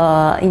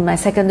in my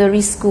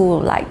secondary school,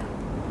 like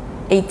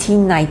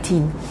 18,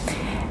 19.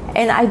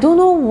 And I don't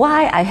know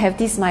why I have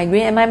this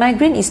migraine, and my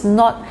migraine is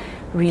not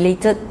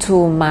related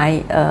to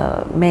my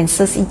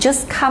menses. It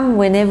just comes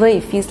whenever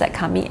it feels like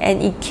coming,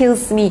 and it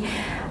kills me.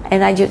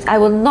 And I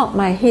will knock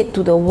my head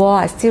to the wall.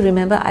 I still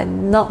remember I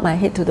knocked my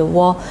head to the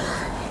wall.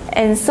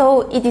 And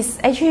so it is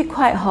actually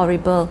quite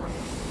horrible.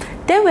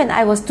 Then when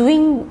I was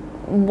doing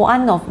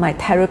one of my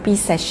therapy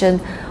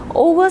sessions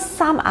over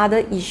some other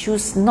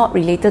issues not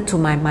related to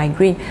my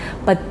migraine,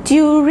 but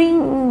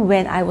during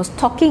when I was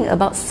talking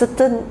about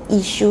certain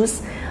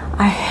issues,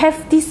 I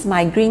have this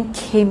migraine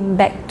came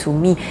back to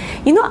me.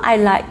 You know, I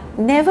like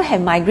never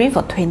had migraine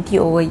for 20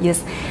 over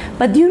years,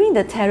 but during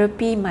the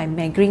therapy, my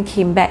migraine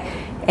came back.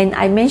 And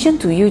I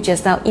mentioned to you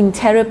just now, in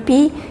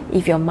therapy,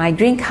 if your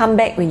migraine come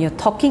back when you're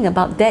talking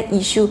about that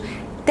issue,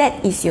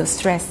 that is your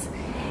stress.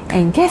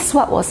 And guess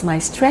what was my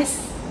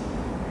stress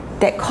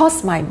that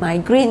caused my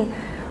migraine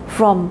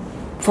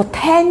for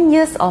 10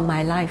 years of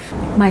my life?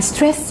 My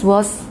stress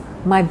was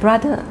my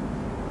brother.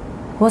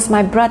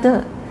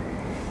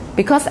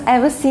 Because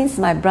ever since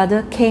my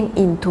brother came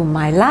into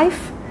my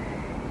life,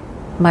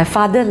 my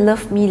father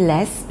loved me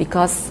less,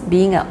 because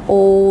being an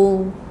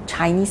old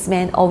Chinese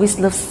man always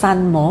loves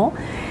son more,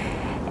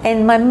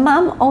 and my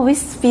mom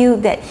always feel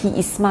that he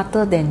is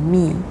smarter than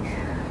me.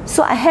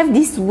 So I have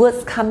these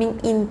words coming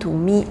into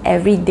me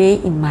every day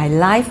in my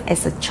life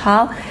as a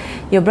child.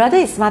 Your brother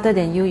is smarter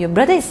than you, your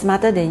brother is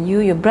smarter than you,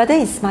 your brother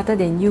is smarter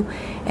than you.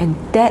 And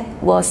that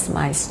was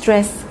my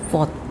stress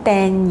for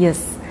 10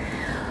 years.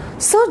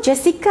 So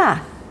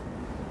Jessica,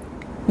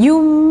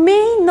 you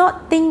may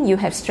not think you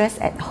have stress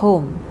at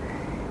home,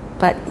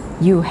 but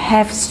you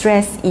have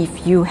stress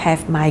if you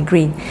have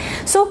migraine.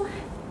 So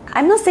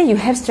I'm not saying you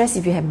have stress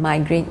if you have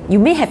migraine. You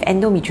may have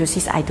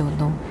endometriosis, I don't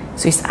know.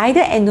 So it's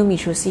either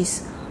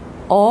endometriosis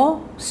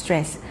or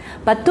stress.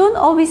 But don't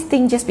always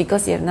think just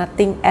because you have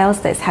nothing else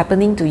that's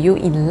happening to you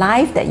in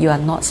life that you are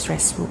not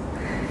stressful.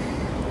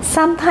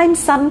 Sometimes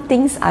some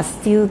things are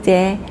still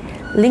there,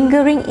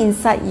 lingering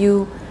inside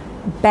you,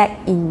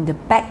 back in the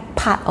back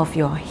part of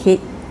your head,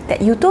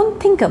 that you don't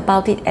think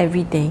about it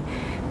every day,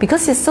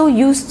 because you're so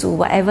used to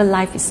whatever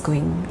life is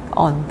going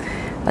on.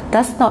 But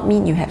does not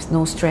mean you have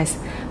no stress.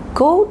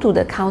 Go to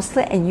the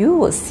counselor and you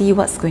will see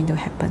what's going to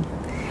happen.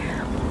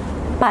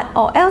 But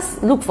or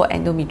else look for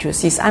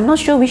endometriosis. I'm not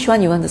sure which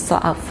one you want to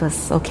sort out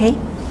first, okay?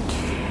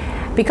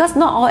 Because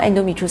not all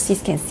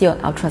endometriosis can see on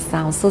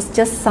ultrasound. So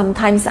just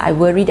sometimes I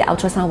worry that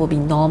ultrasound will be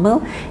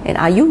normal. And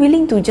are you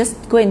willing to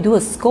just go and do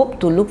a scope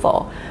to look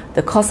for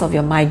the cause of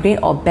your migraine,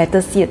 or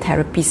better see a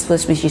therapist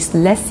first, which is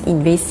less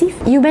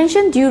invasive? You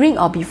mentioned during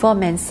or before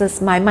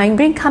menses. My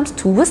migraine comes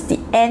towards the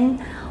end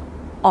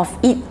of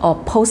it or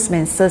post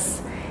menses,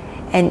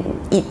 and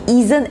it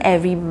isn't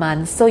every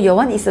month. So your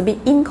one is a bit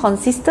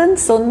inconsistent,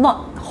 so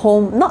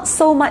not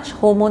so much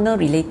hormonal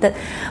related,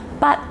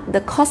 but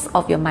the cause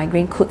of your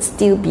migraine could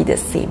still be the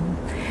same.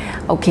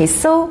 Okay,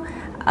 so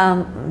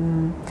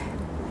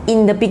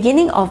in the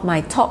beginning of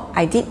my talk,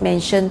 I did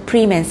mention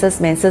pre-menses,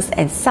 menses,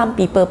 and some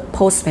people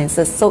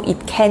post-menses. So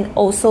it can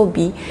also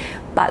be,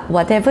 but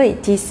whatever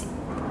it is,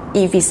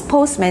 if it's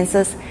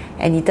post-menses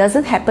and it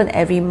doesn't happen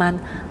every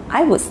month,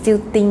 I would still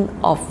think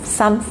of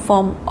some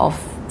form of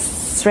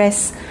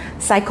stress,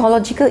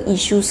 psychological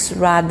issues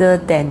rather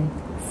than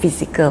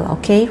physical.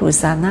 Okay,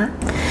 Rosanna?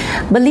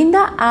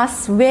 Belinda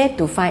asks where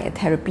to find a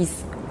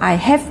therapist. I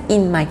have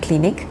in my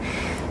clinic.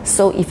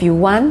 So if you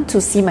want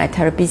to see my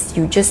therapist,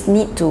 you just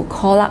need to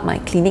call up my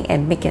clinic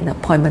and make an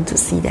appointment to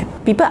see them.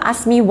 People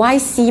ask me why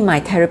see my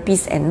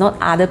therapist and not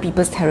other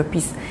people's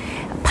therapists.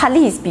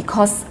 Partly it's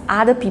because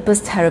other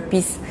people's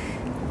therapists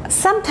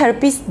some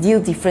therapists deal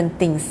different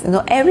things. You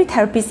know, every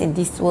therapist in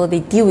this world, they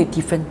deal with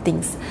different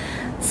things.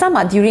 Some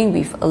are dealing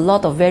with a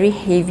lot of very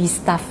heavy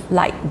stuff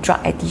like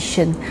drug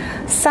addiction.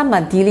 Some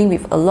are dealing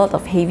with a lot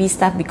of heavy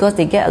stuff because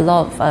they get a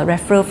lot of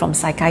referral from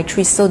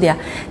psychiatrists, so they are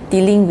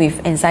dealing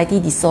with anxiety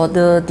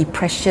disorder,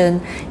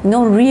 depression, you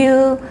know,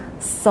 real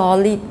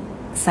solid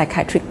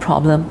psychiatric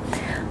problem.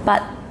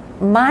 But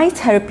my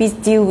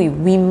therapists deal with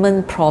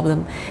women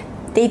problem.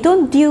 They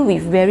don't deal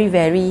with very,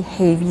 very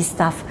heavy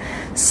stuff.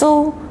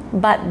 So,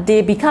 but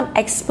they become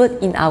expert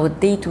in our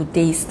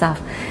day-to-day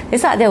stuff.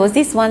 That's why there was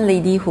this one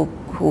lady who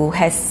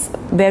has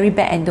very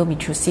bad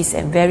endometriosis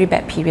and very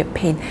bad period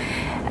pain,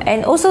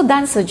 and also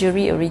done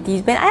surgery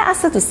already. When I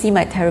asked her to see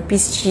my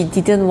therapist, she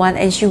didn't want,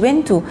 and she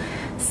went to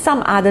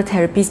some other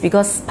therapist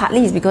because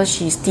partly it's because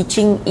she's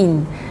teaching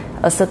in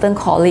a certain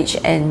college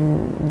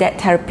and that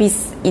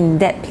therapist in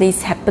that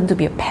place happened to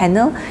be a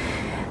panel.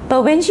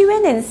 But when she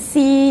went and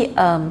see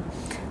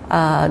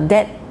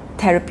that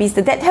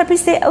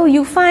therapist said, oh,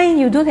 you fine,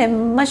 you don't have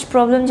much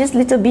problem, just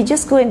little bit,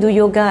 just go and do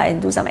yoga and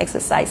do some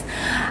exercise.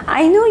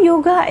 I know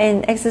yoga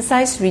and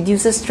exercise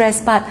reduces stress,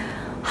 but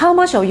how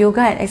much of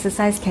yoga and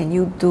exercise can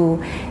you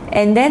do?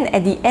 And then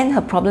at the end,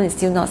 her problem is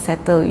still not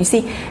settled, you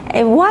see.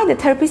 And why the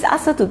therapist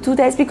asked her to do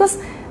that is because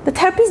the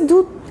therapist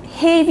do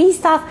heavy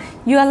stuff.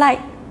 You are like,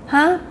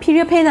 huh,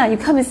 period pain, you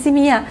come and see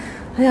me, I'm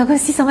going to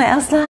see someone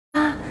else,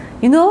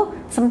 you know,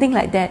 something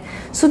like that.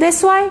 So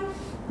that's why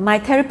my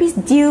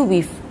therapists deal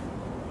with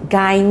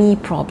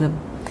gynae problem.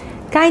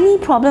 Gynae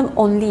problem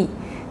only.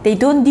 They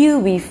don't deal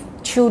with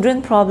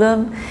children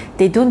problem.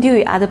 They don't deal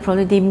with other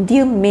problems. They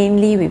deal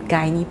mainly with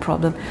gynae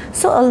problem.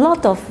 So a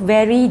lot of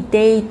very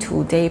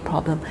day-to-day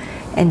problem,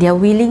 and they are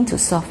willing to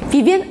solve.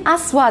 Vivian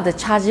asked what are the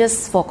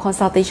charges for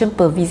consultation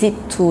per visit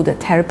to the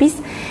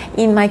therapist.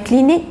 In my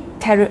clinic,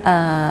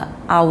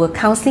 our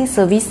counseling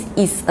service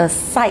is a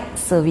side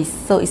service,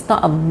 so it's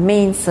not a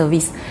main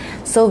service.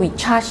 So we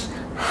charge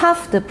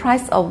half the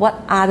price of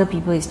what other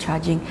people is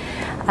charging.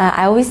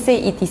 I always say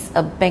it is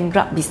a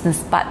bankrupt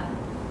business, but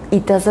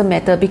it doesn't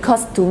matter,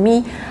 because to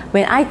me,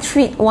 when I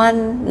treat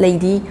one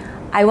lady,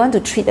 I want to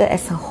treat her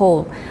as a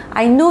whole.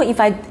 I know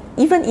even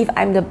if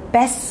I'm the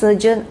best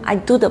surgeon, I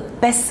do the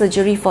best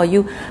surgery for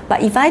you,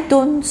 but if I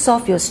don't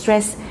solve your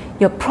stress,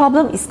 your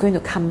problem is going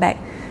to come back.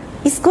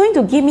 It's going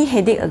to give me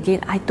headache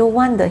again. I don't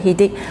want the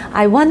headache.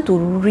 I want to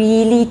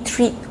really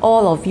treat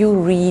all of you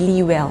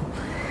really well.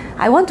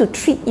 I want to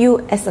treat you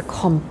as a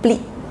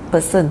complete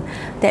person.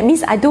 That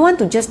means I don't want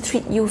to just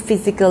treat you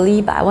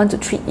physically, but I want to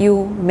treat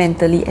you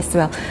mentally as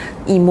well,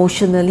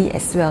 emotionally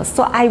as well.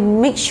 So I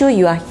make sure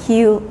you are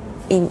healed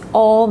in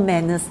all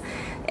manners.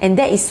 And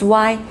that is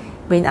why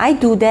when I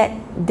do that,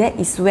 that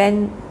is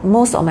when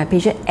most of my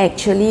patients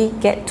actually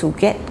get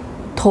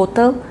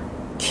total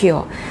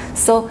cure.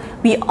 So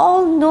we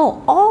all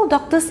know, all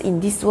doctors in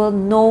this world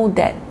know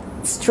that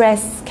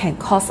stress can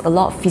cause a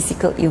lot of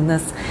physical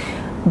illness,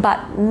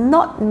 but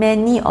not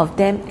many of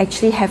them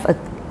actually have a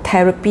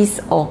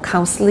therapist or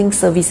counseling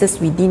services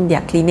within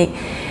their clinic.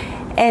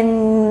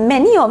 And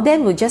many of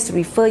them will just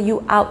refer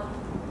you out,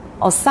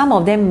 or some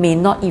of them may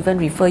not even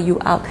refer you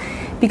out,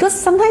 because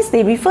sometimes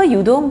they refer,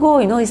 you don't go,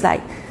 you know, it's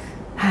like,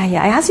 I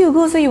ask you to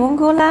go, so you won't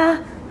go lah.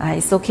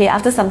 It's okay.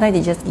 After some time,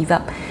 they just give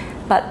up.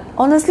 But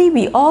honestly,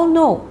 we all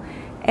know.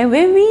 And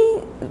when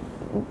we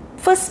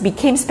first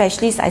became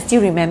specialists, I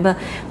still remember,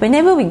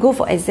 whenever we go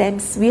for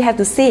exams, we have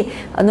to say,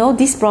 no,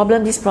 this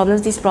problem,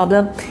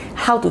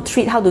 how to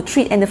treat,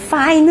 and the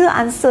final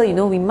answer, you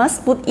know, we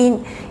must put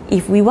in,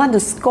 if we want to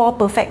score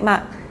perfect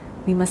mark,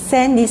 we must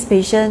send this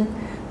patient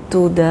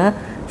to the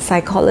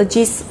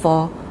psychologist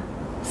for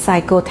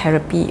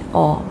psychotherapy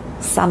or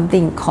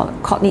something called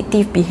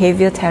cognitive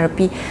behavior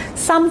therapy.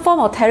 Some form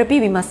of therapy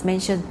we must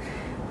mention.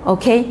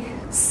 Okay,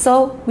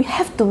 so we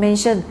have to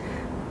mention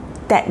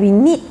that we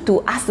need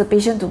to ask the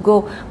patient to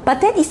go,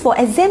 but that is for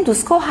exam to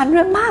score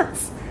 100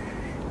 marks.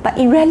 But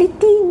in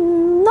reality,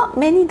 not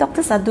many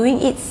doctors are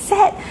doing it.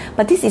 Sad,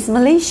 but this is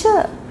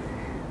Malaysia.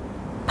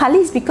 Partly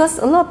it's because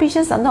a lot of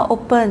patients are not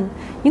open.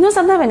 You know,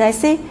 sometimes when I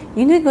say,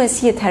 you need to go and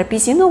see a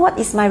therapist, you know what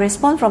is my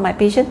response from my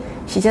patient?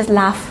 She just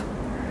laugh.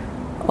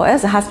 Or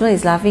else the husband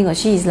is laughing or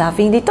she is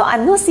laughing. They thought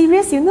I'm not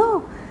serious, you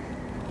know.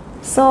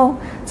 So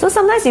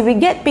sometimes if we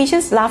get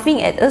patients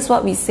laughing at us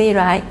what we say,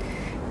 right,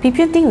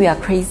 people think we are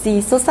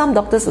crazy. So some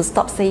doctors will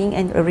stop saying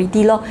and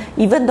already law,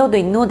 even though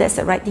they know that's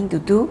the right thing to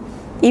do.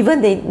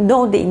 Even they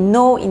know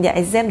in their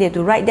exam they have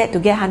to write that to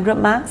get 100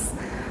 marks.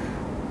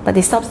 But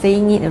they stop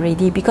saying it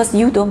already because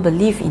you don't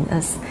believe in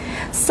us.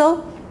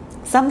 So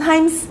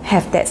sometimes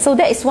have that. So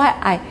that is why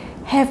I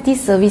have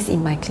this service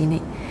in my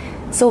clinic.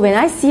 So when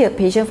I see a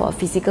patient for a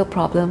physical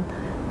problem,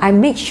 I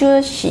make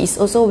sure she is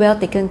also well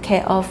taken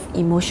care of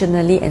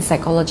emotionally and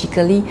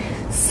psychologically,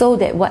 so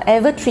that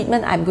whatever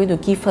treatment I'm going to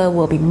give her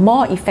will be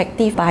more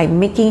effective by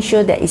making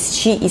sure that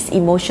she is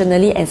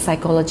emotionally and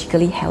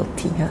psychologically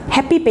healthy.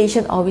 Happy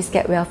patient always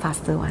get well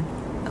faster one.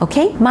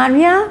 Okay,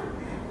 Maria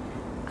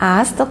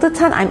asked, Dr.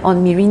 Tan, I'm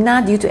on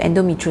Mirena due to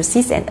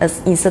endometriosis and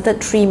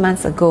inserted 3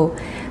 months ago.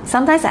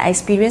 Sometimes I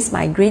experience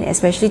migraine,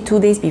 especially 2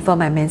 days before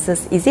my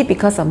menses. Is it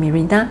because of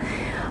Mirena?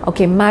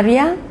 Okay,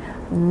 Maria,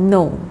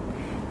 no.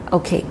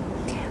 Okay,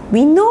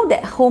 we know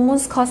that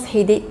hormones cause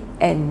headache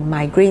and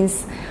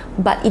migraines,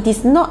 but it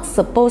is not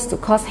supposed to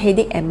cause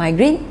headache and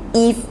migraine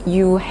if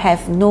you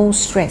have no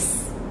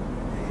stress.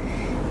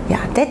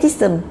 Yeah, that is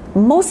the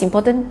most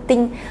important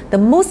thing. The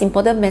most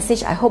important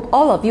message I hope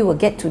all of you will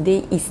get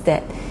today is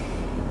that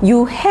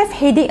you have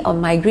headache or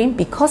migraine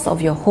because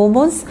of your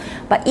hormones,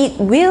 but it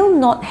will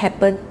not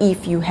happen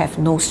if you have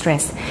no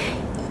stress.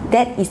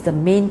 That is the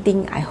main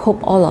thing. I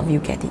hope all of you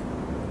get it.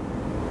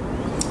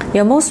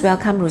 You're most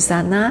welcome,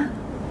 Rosanna.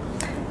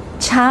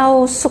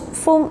 Chow Suk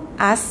Fong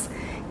asks,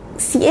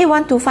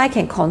 CA125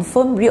 can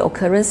confirm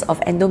reoccurrence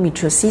of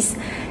endometriosis.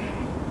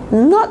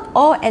 Not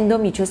all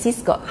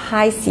endometriosis got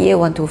high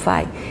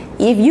CA125.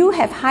 If you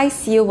have high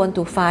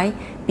CA125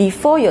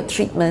 before your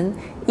treatment,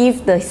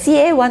 if the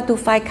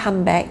CA125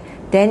 come back,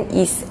 then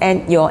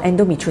your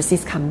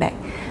endometriosis come back.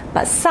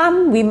 But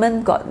some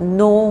women got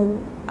no,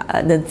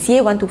 the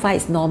CA125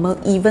 is normal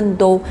even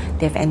though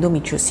they have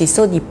endometriosis.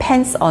 So it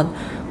depends on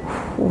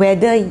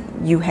whether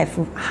you have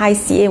high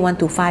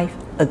CA125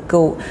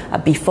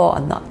 before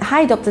or not.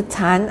 Hi Dr.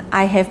 Tan,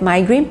 I have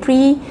migraine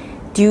pre,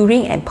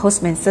 during and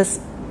post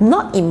menses.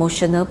 Not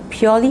emotional,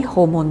 purely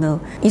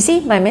hormonal. You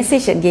see, my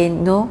message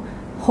again, no,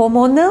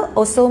 hormonal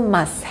also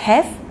must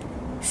have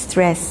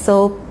stress.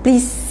 So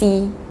please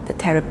see the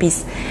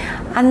therapist.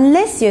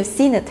 Unless you have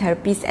seen a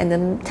therapist and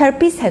the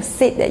therapist have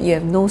said that you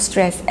have no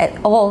stress at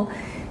all,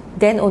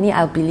 then only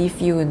I'll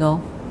believe you, you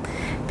know.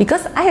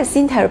 Because I have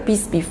seen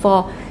therapists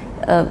before.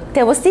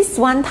 There was this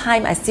one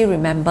time I still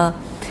remember,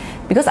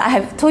 because I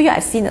have told you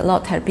I've seen a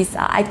lot of therapists.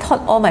 I thought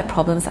all my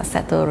problems are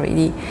settled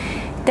already.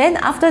 Then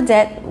after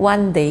that,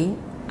 one day,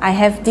 I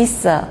have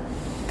this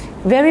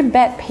very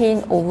bad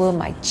pain over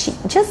my cheek,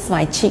 just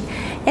my cheek.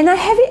 And I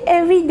have it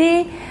every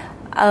day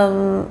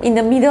in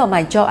the middle of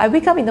my job. I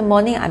wake up in the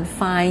morning, I'm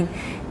fine.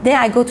 Then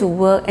I go to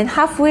work and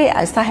halfway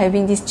I start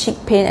having this cheek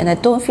pain and I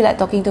don't feel like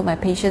talking to my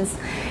patients.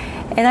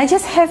 And I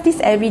just have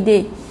this every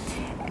day.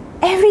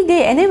 Every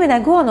day. And then when I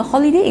go on a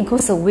holiday, it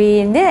goes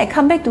away. And then I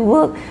come back to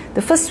work.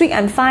 The first week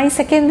I'm fine.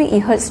 Second week it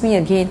hurts me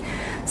again.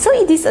 So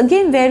it is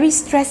again very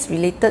stress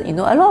related, you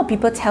know. A lot of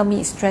people tell me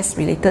it's stress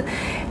related.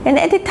 And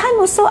at the time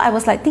also I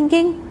was like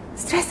thinking,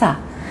 stress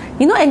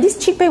you know, and this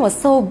cheek pain was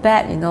so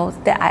bad, you know,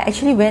 that I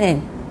actually went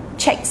and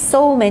checked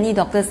so many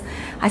doctors.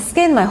 I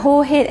scanned my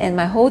whole head and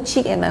my whole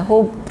cheek and my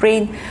whole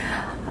brain,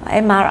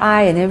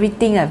 MRI and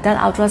everything. I've done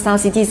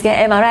ultrasound, CT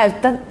scan, MRI,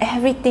 I've done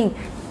everything.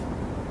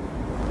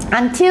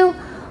 Until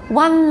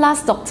one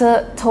last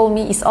doctor told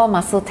me it's all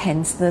muscle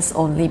tenseness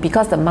only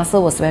because the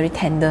muscle was very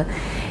tender.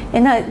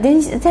 And then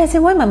I said,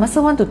 why my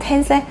muscle want to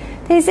tense? Then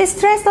he said,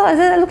 stress. I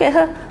said, look at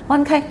her,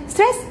 one kind,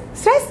 stress.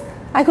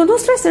 I got no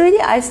stress already.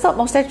 I stopped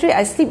obstetric.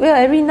 I sleep well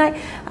every night.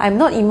 I'm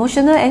not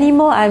emotional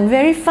anymore. I'm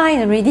very fine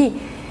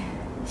already.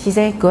 She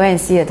said, go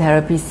and see a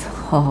therapist.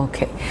 Oh,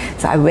 okay.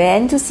 So I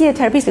went to see a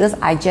therapist because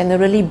I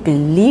generally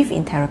believe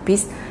in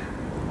therapists.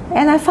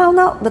 And I found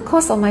out the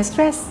cause of my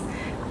stress.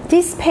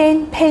 This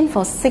pain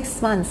for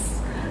 6 months.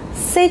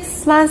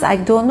 6 months, I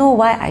don't know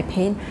why I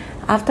pain.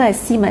 After I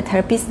see my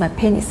therapist, my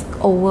pain is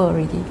over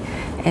already.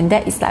 And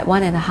that is like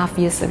 1.5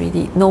 years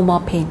already. No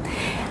more pain.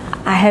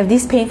 I have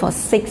this pain for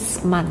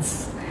 6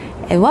 months.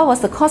 And what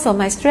was the cause of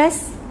my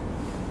stress?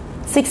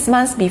 6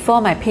 months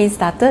before my pain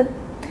started,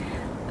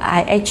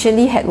 I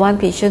actually had one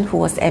patient who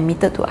was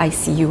admitted to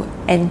ICU.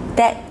 And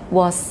that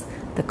was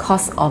the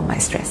cause of my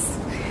stress.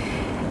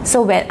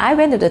 So when I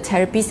went to the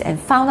therapist and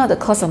found out the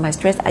cause of my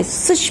stress, I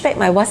searched back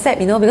my WhatsApp,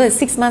 you know, because it's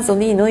 6 months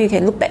only, you know, you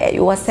can look back at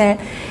your WhatsApp.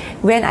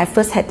 When I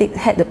first had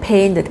the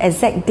pain, the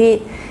exact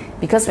date,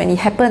 because when it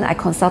happened, I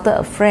consulted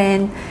a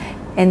friend.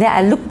 And then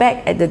I look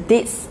back at the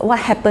dates, what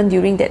happened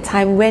during that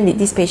time, when did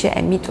this patient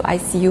admit to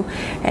ICU,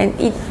 and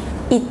it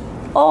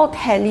all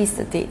tallies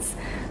the dates.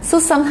 So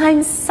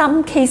sometimes,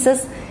 some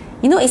cases,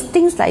 you know, it's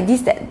things like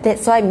this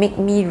that's why make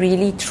me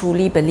really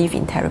truly believe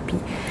in therapy.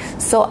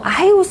 So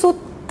I also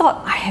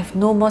thought I have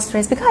no more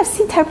stress because I've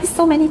seen therapists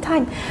so many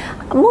times.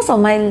 Most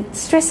of my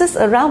stresses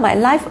around my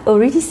life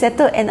already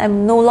settled and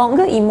I'm no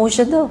longer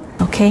emotional.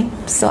 Okay,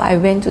 so I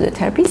went to the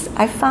therapist.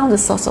 I found the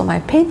source of my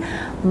pain.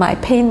 My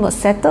pain was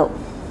settled.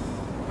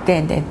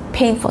 Then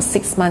pain for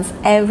 6 months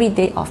every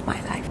day of my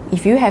life.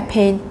 If you have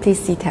pain, please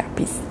see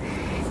therapist.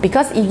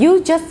 Because if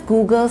you just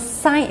Google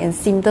sign and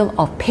symptom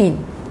of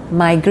pain,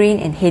 migraine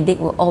and headache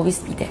will always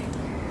be there.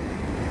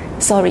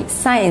 Sorry,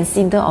 sign and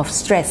symptom of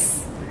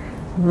stress,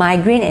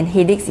 migraine and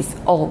headaches is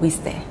always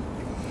there.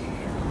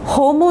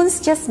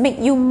 Hormones just make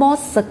you more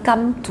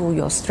succumb to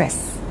your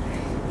stress.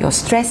 Your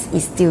stress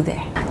is still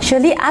there.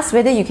 Shirley asked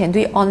whether you can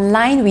do it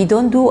online. We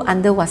don't do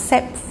under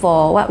WhatsApp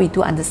for what we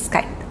do under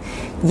Skype.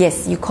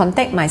 Yes, you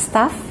contact my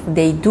staff.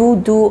 They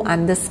do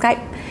under Skype.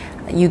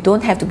 You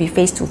don't have to be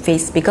face to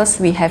face because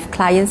we have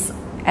clients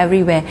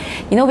everywhere.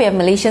 You know, we have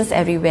Malaysians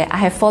everywhere. I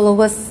have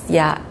followers,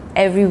 yeah,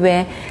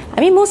 everywhere.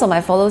 I mean, most of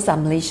my followers are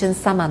Malaysians,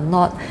 some are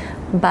not.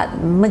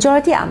 but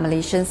majority are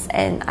Malaysians,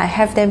 and I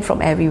have them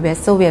from everywhere.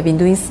 So we have been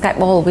doing Skype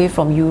all the way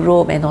from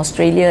Europe and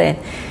Australia and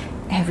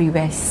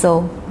everywhere,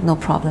 so no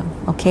problem.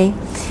 Okay,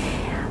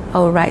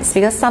 all right,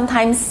 because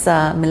sometimes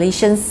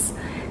Malaysians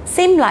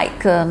seem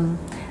like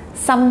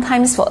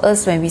sometimes for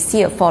us, when we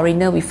see a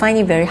foreigner, we find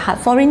it very hard.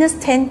 Foreigners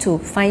tend to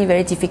find it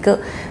very difficult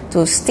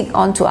to stick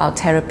on to our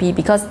therapy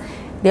because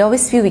they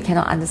always feel we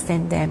cannot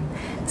understand them.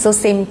 So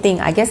same thing,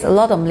 I guess a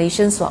lot of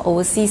Malaysians who are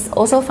overseas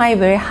also find it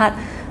very hard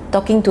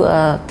talking to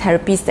a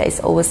therapist that is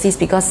overseas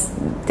because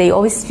they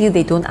always feel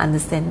they don't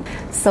understand.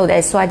 So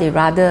that's why they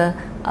rather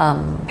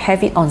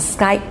have it on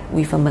Skype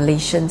with a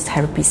Malaysian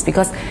therapist,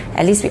 because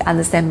at least we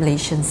understand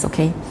Malaysians,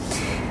 okay?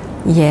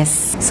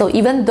 Yes. So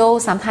even though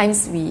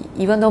sometimes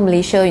even though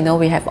Malaysia,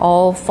 we have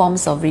all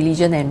forms of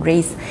religion and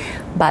race,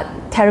 but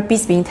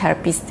therapists being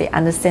therapists, they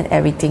understand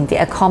everything. They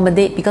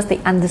accommodate because they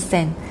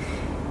understand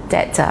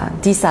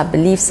that these are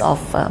beliefs of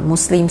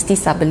Muslims,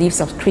 these are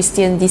beliefs of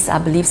Christians, these are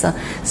beliefs of...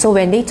 So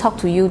when they talk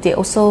to you, they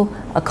also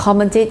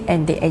accommodate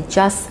and they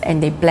adjust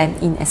and they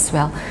blend in as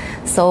well.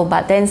 So,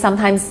 but then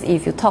sometimes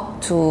if you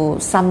talk to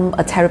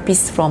a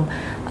therapist from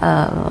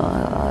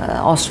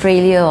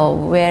Australia or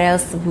where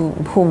else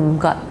whom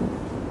got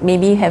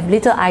maybe have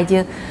little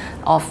idea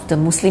of the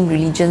Muslim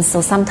religion, so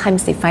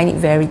sometimes they find it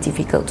very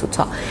difficult to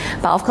talk.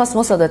 But of course,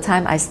 most of the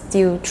time I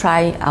still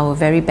try our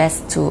very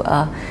best to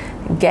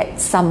get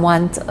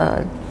someone,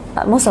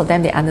 but most of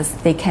them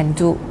they can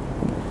do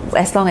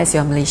as long as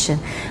you're Malaysian.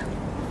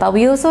 But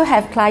we also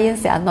have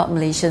clients that are not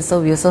Malaysian,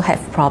 so we also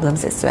have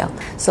problems as well.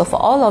 So for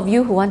all of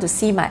you who want to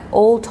see my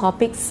old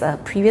topics,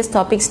 previous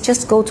topics,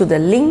 just go to the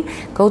link,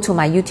 go to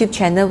my YouTube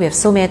channel. We have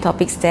so many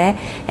topics there.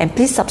 And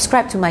please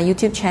subscribe to my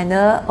YouTube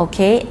channel,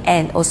 okay?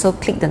 And also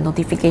click the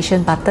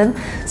notification button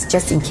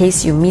just in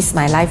case you miss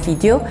my live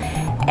video.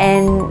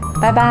 And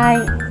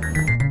bye-bye.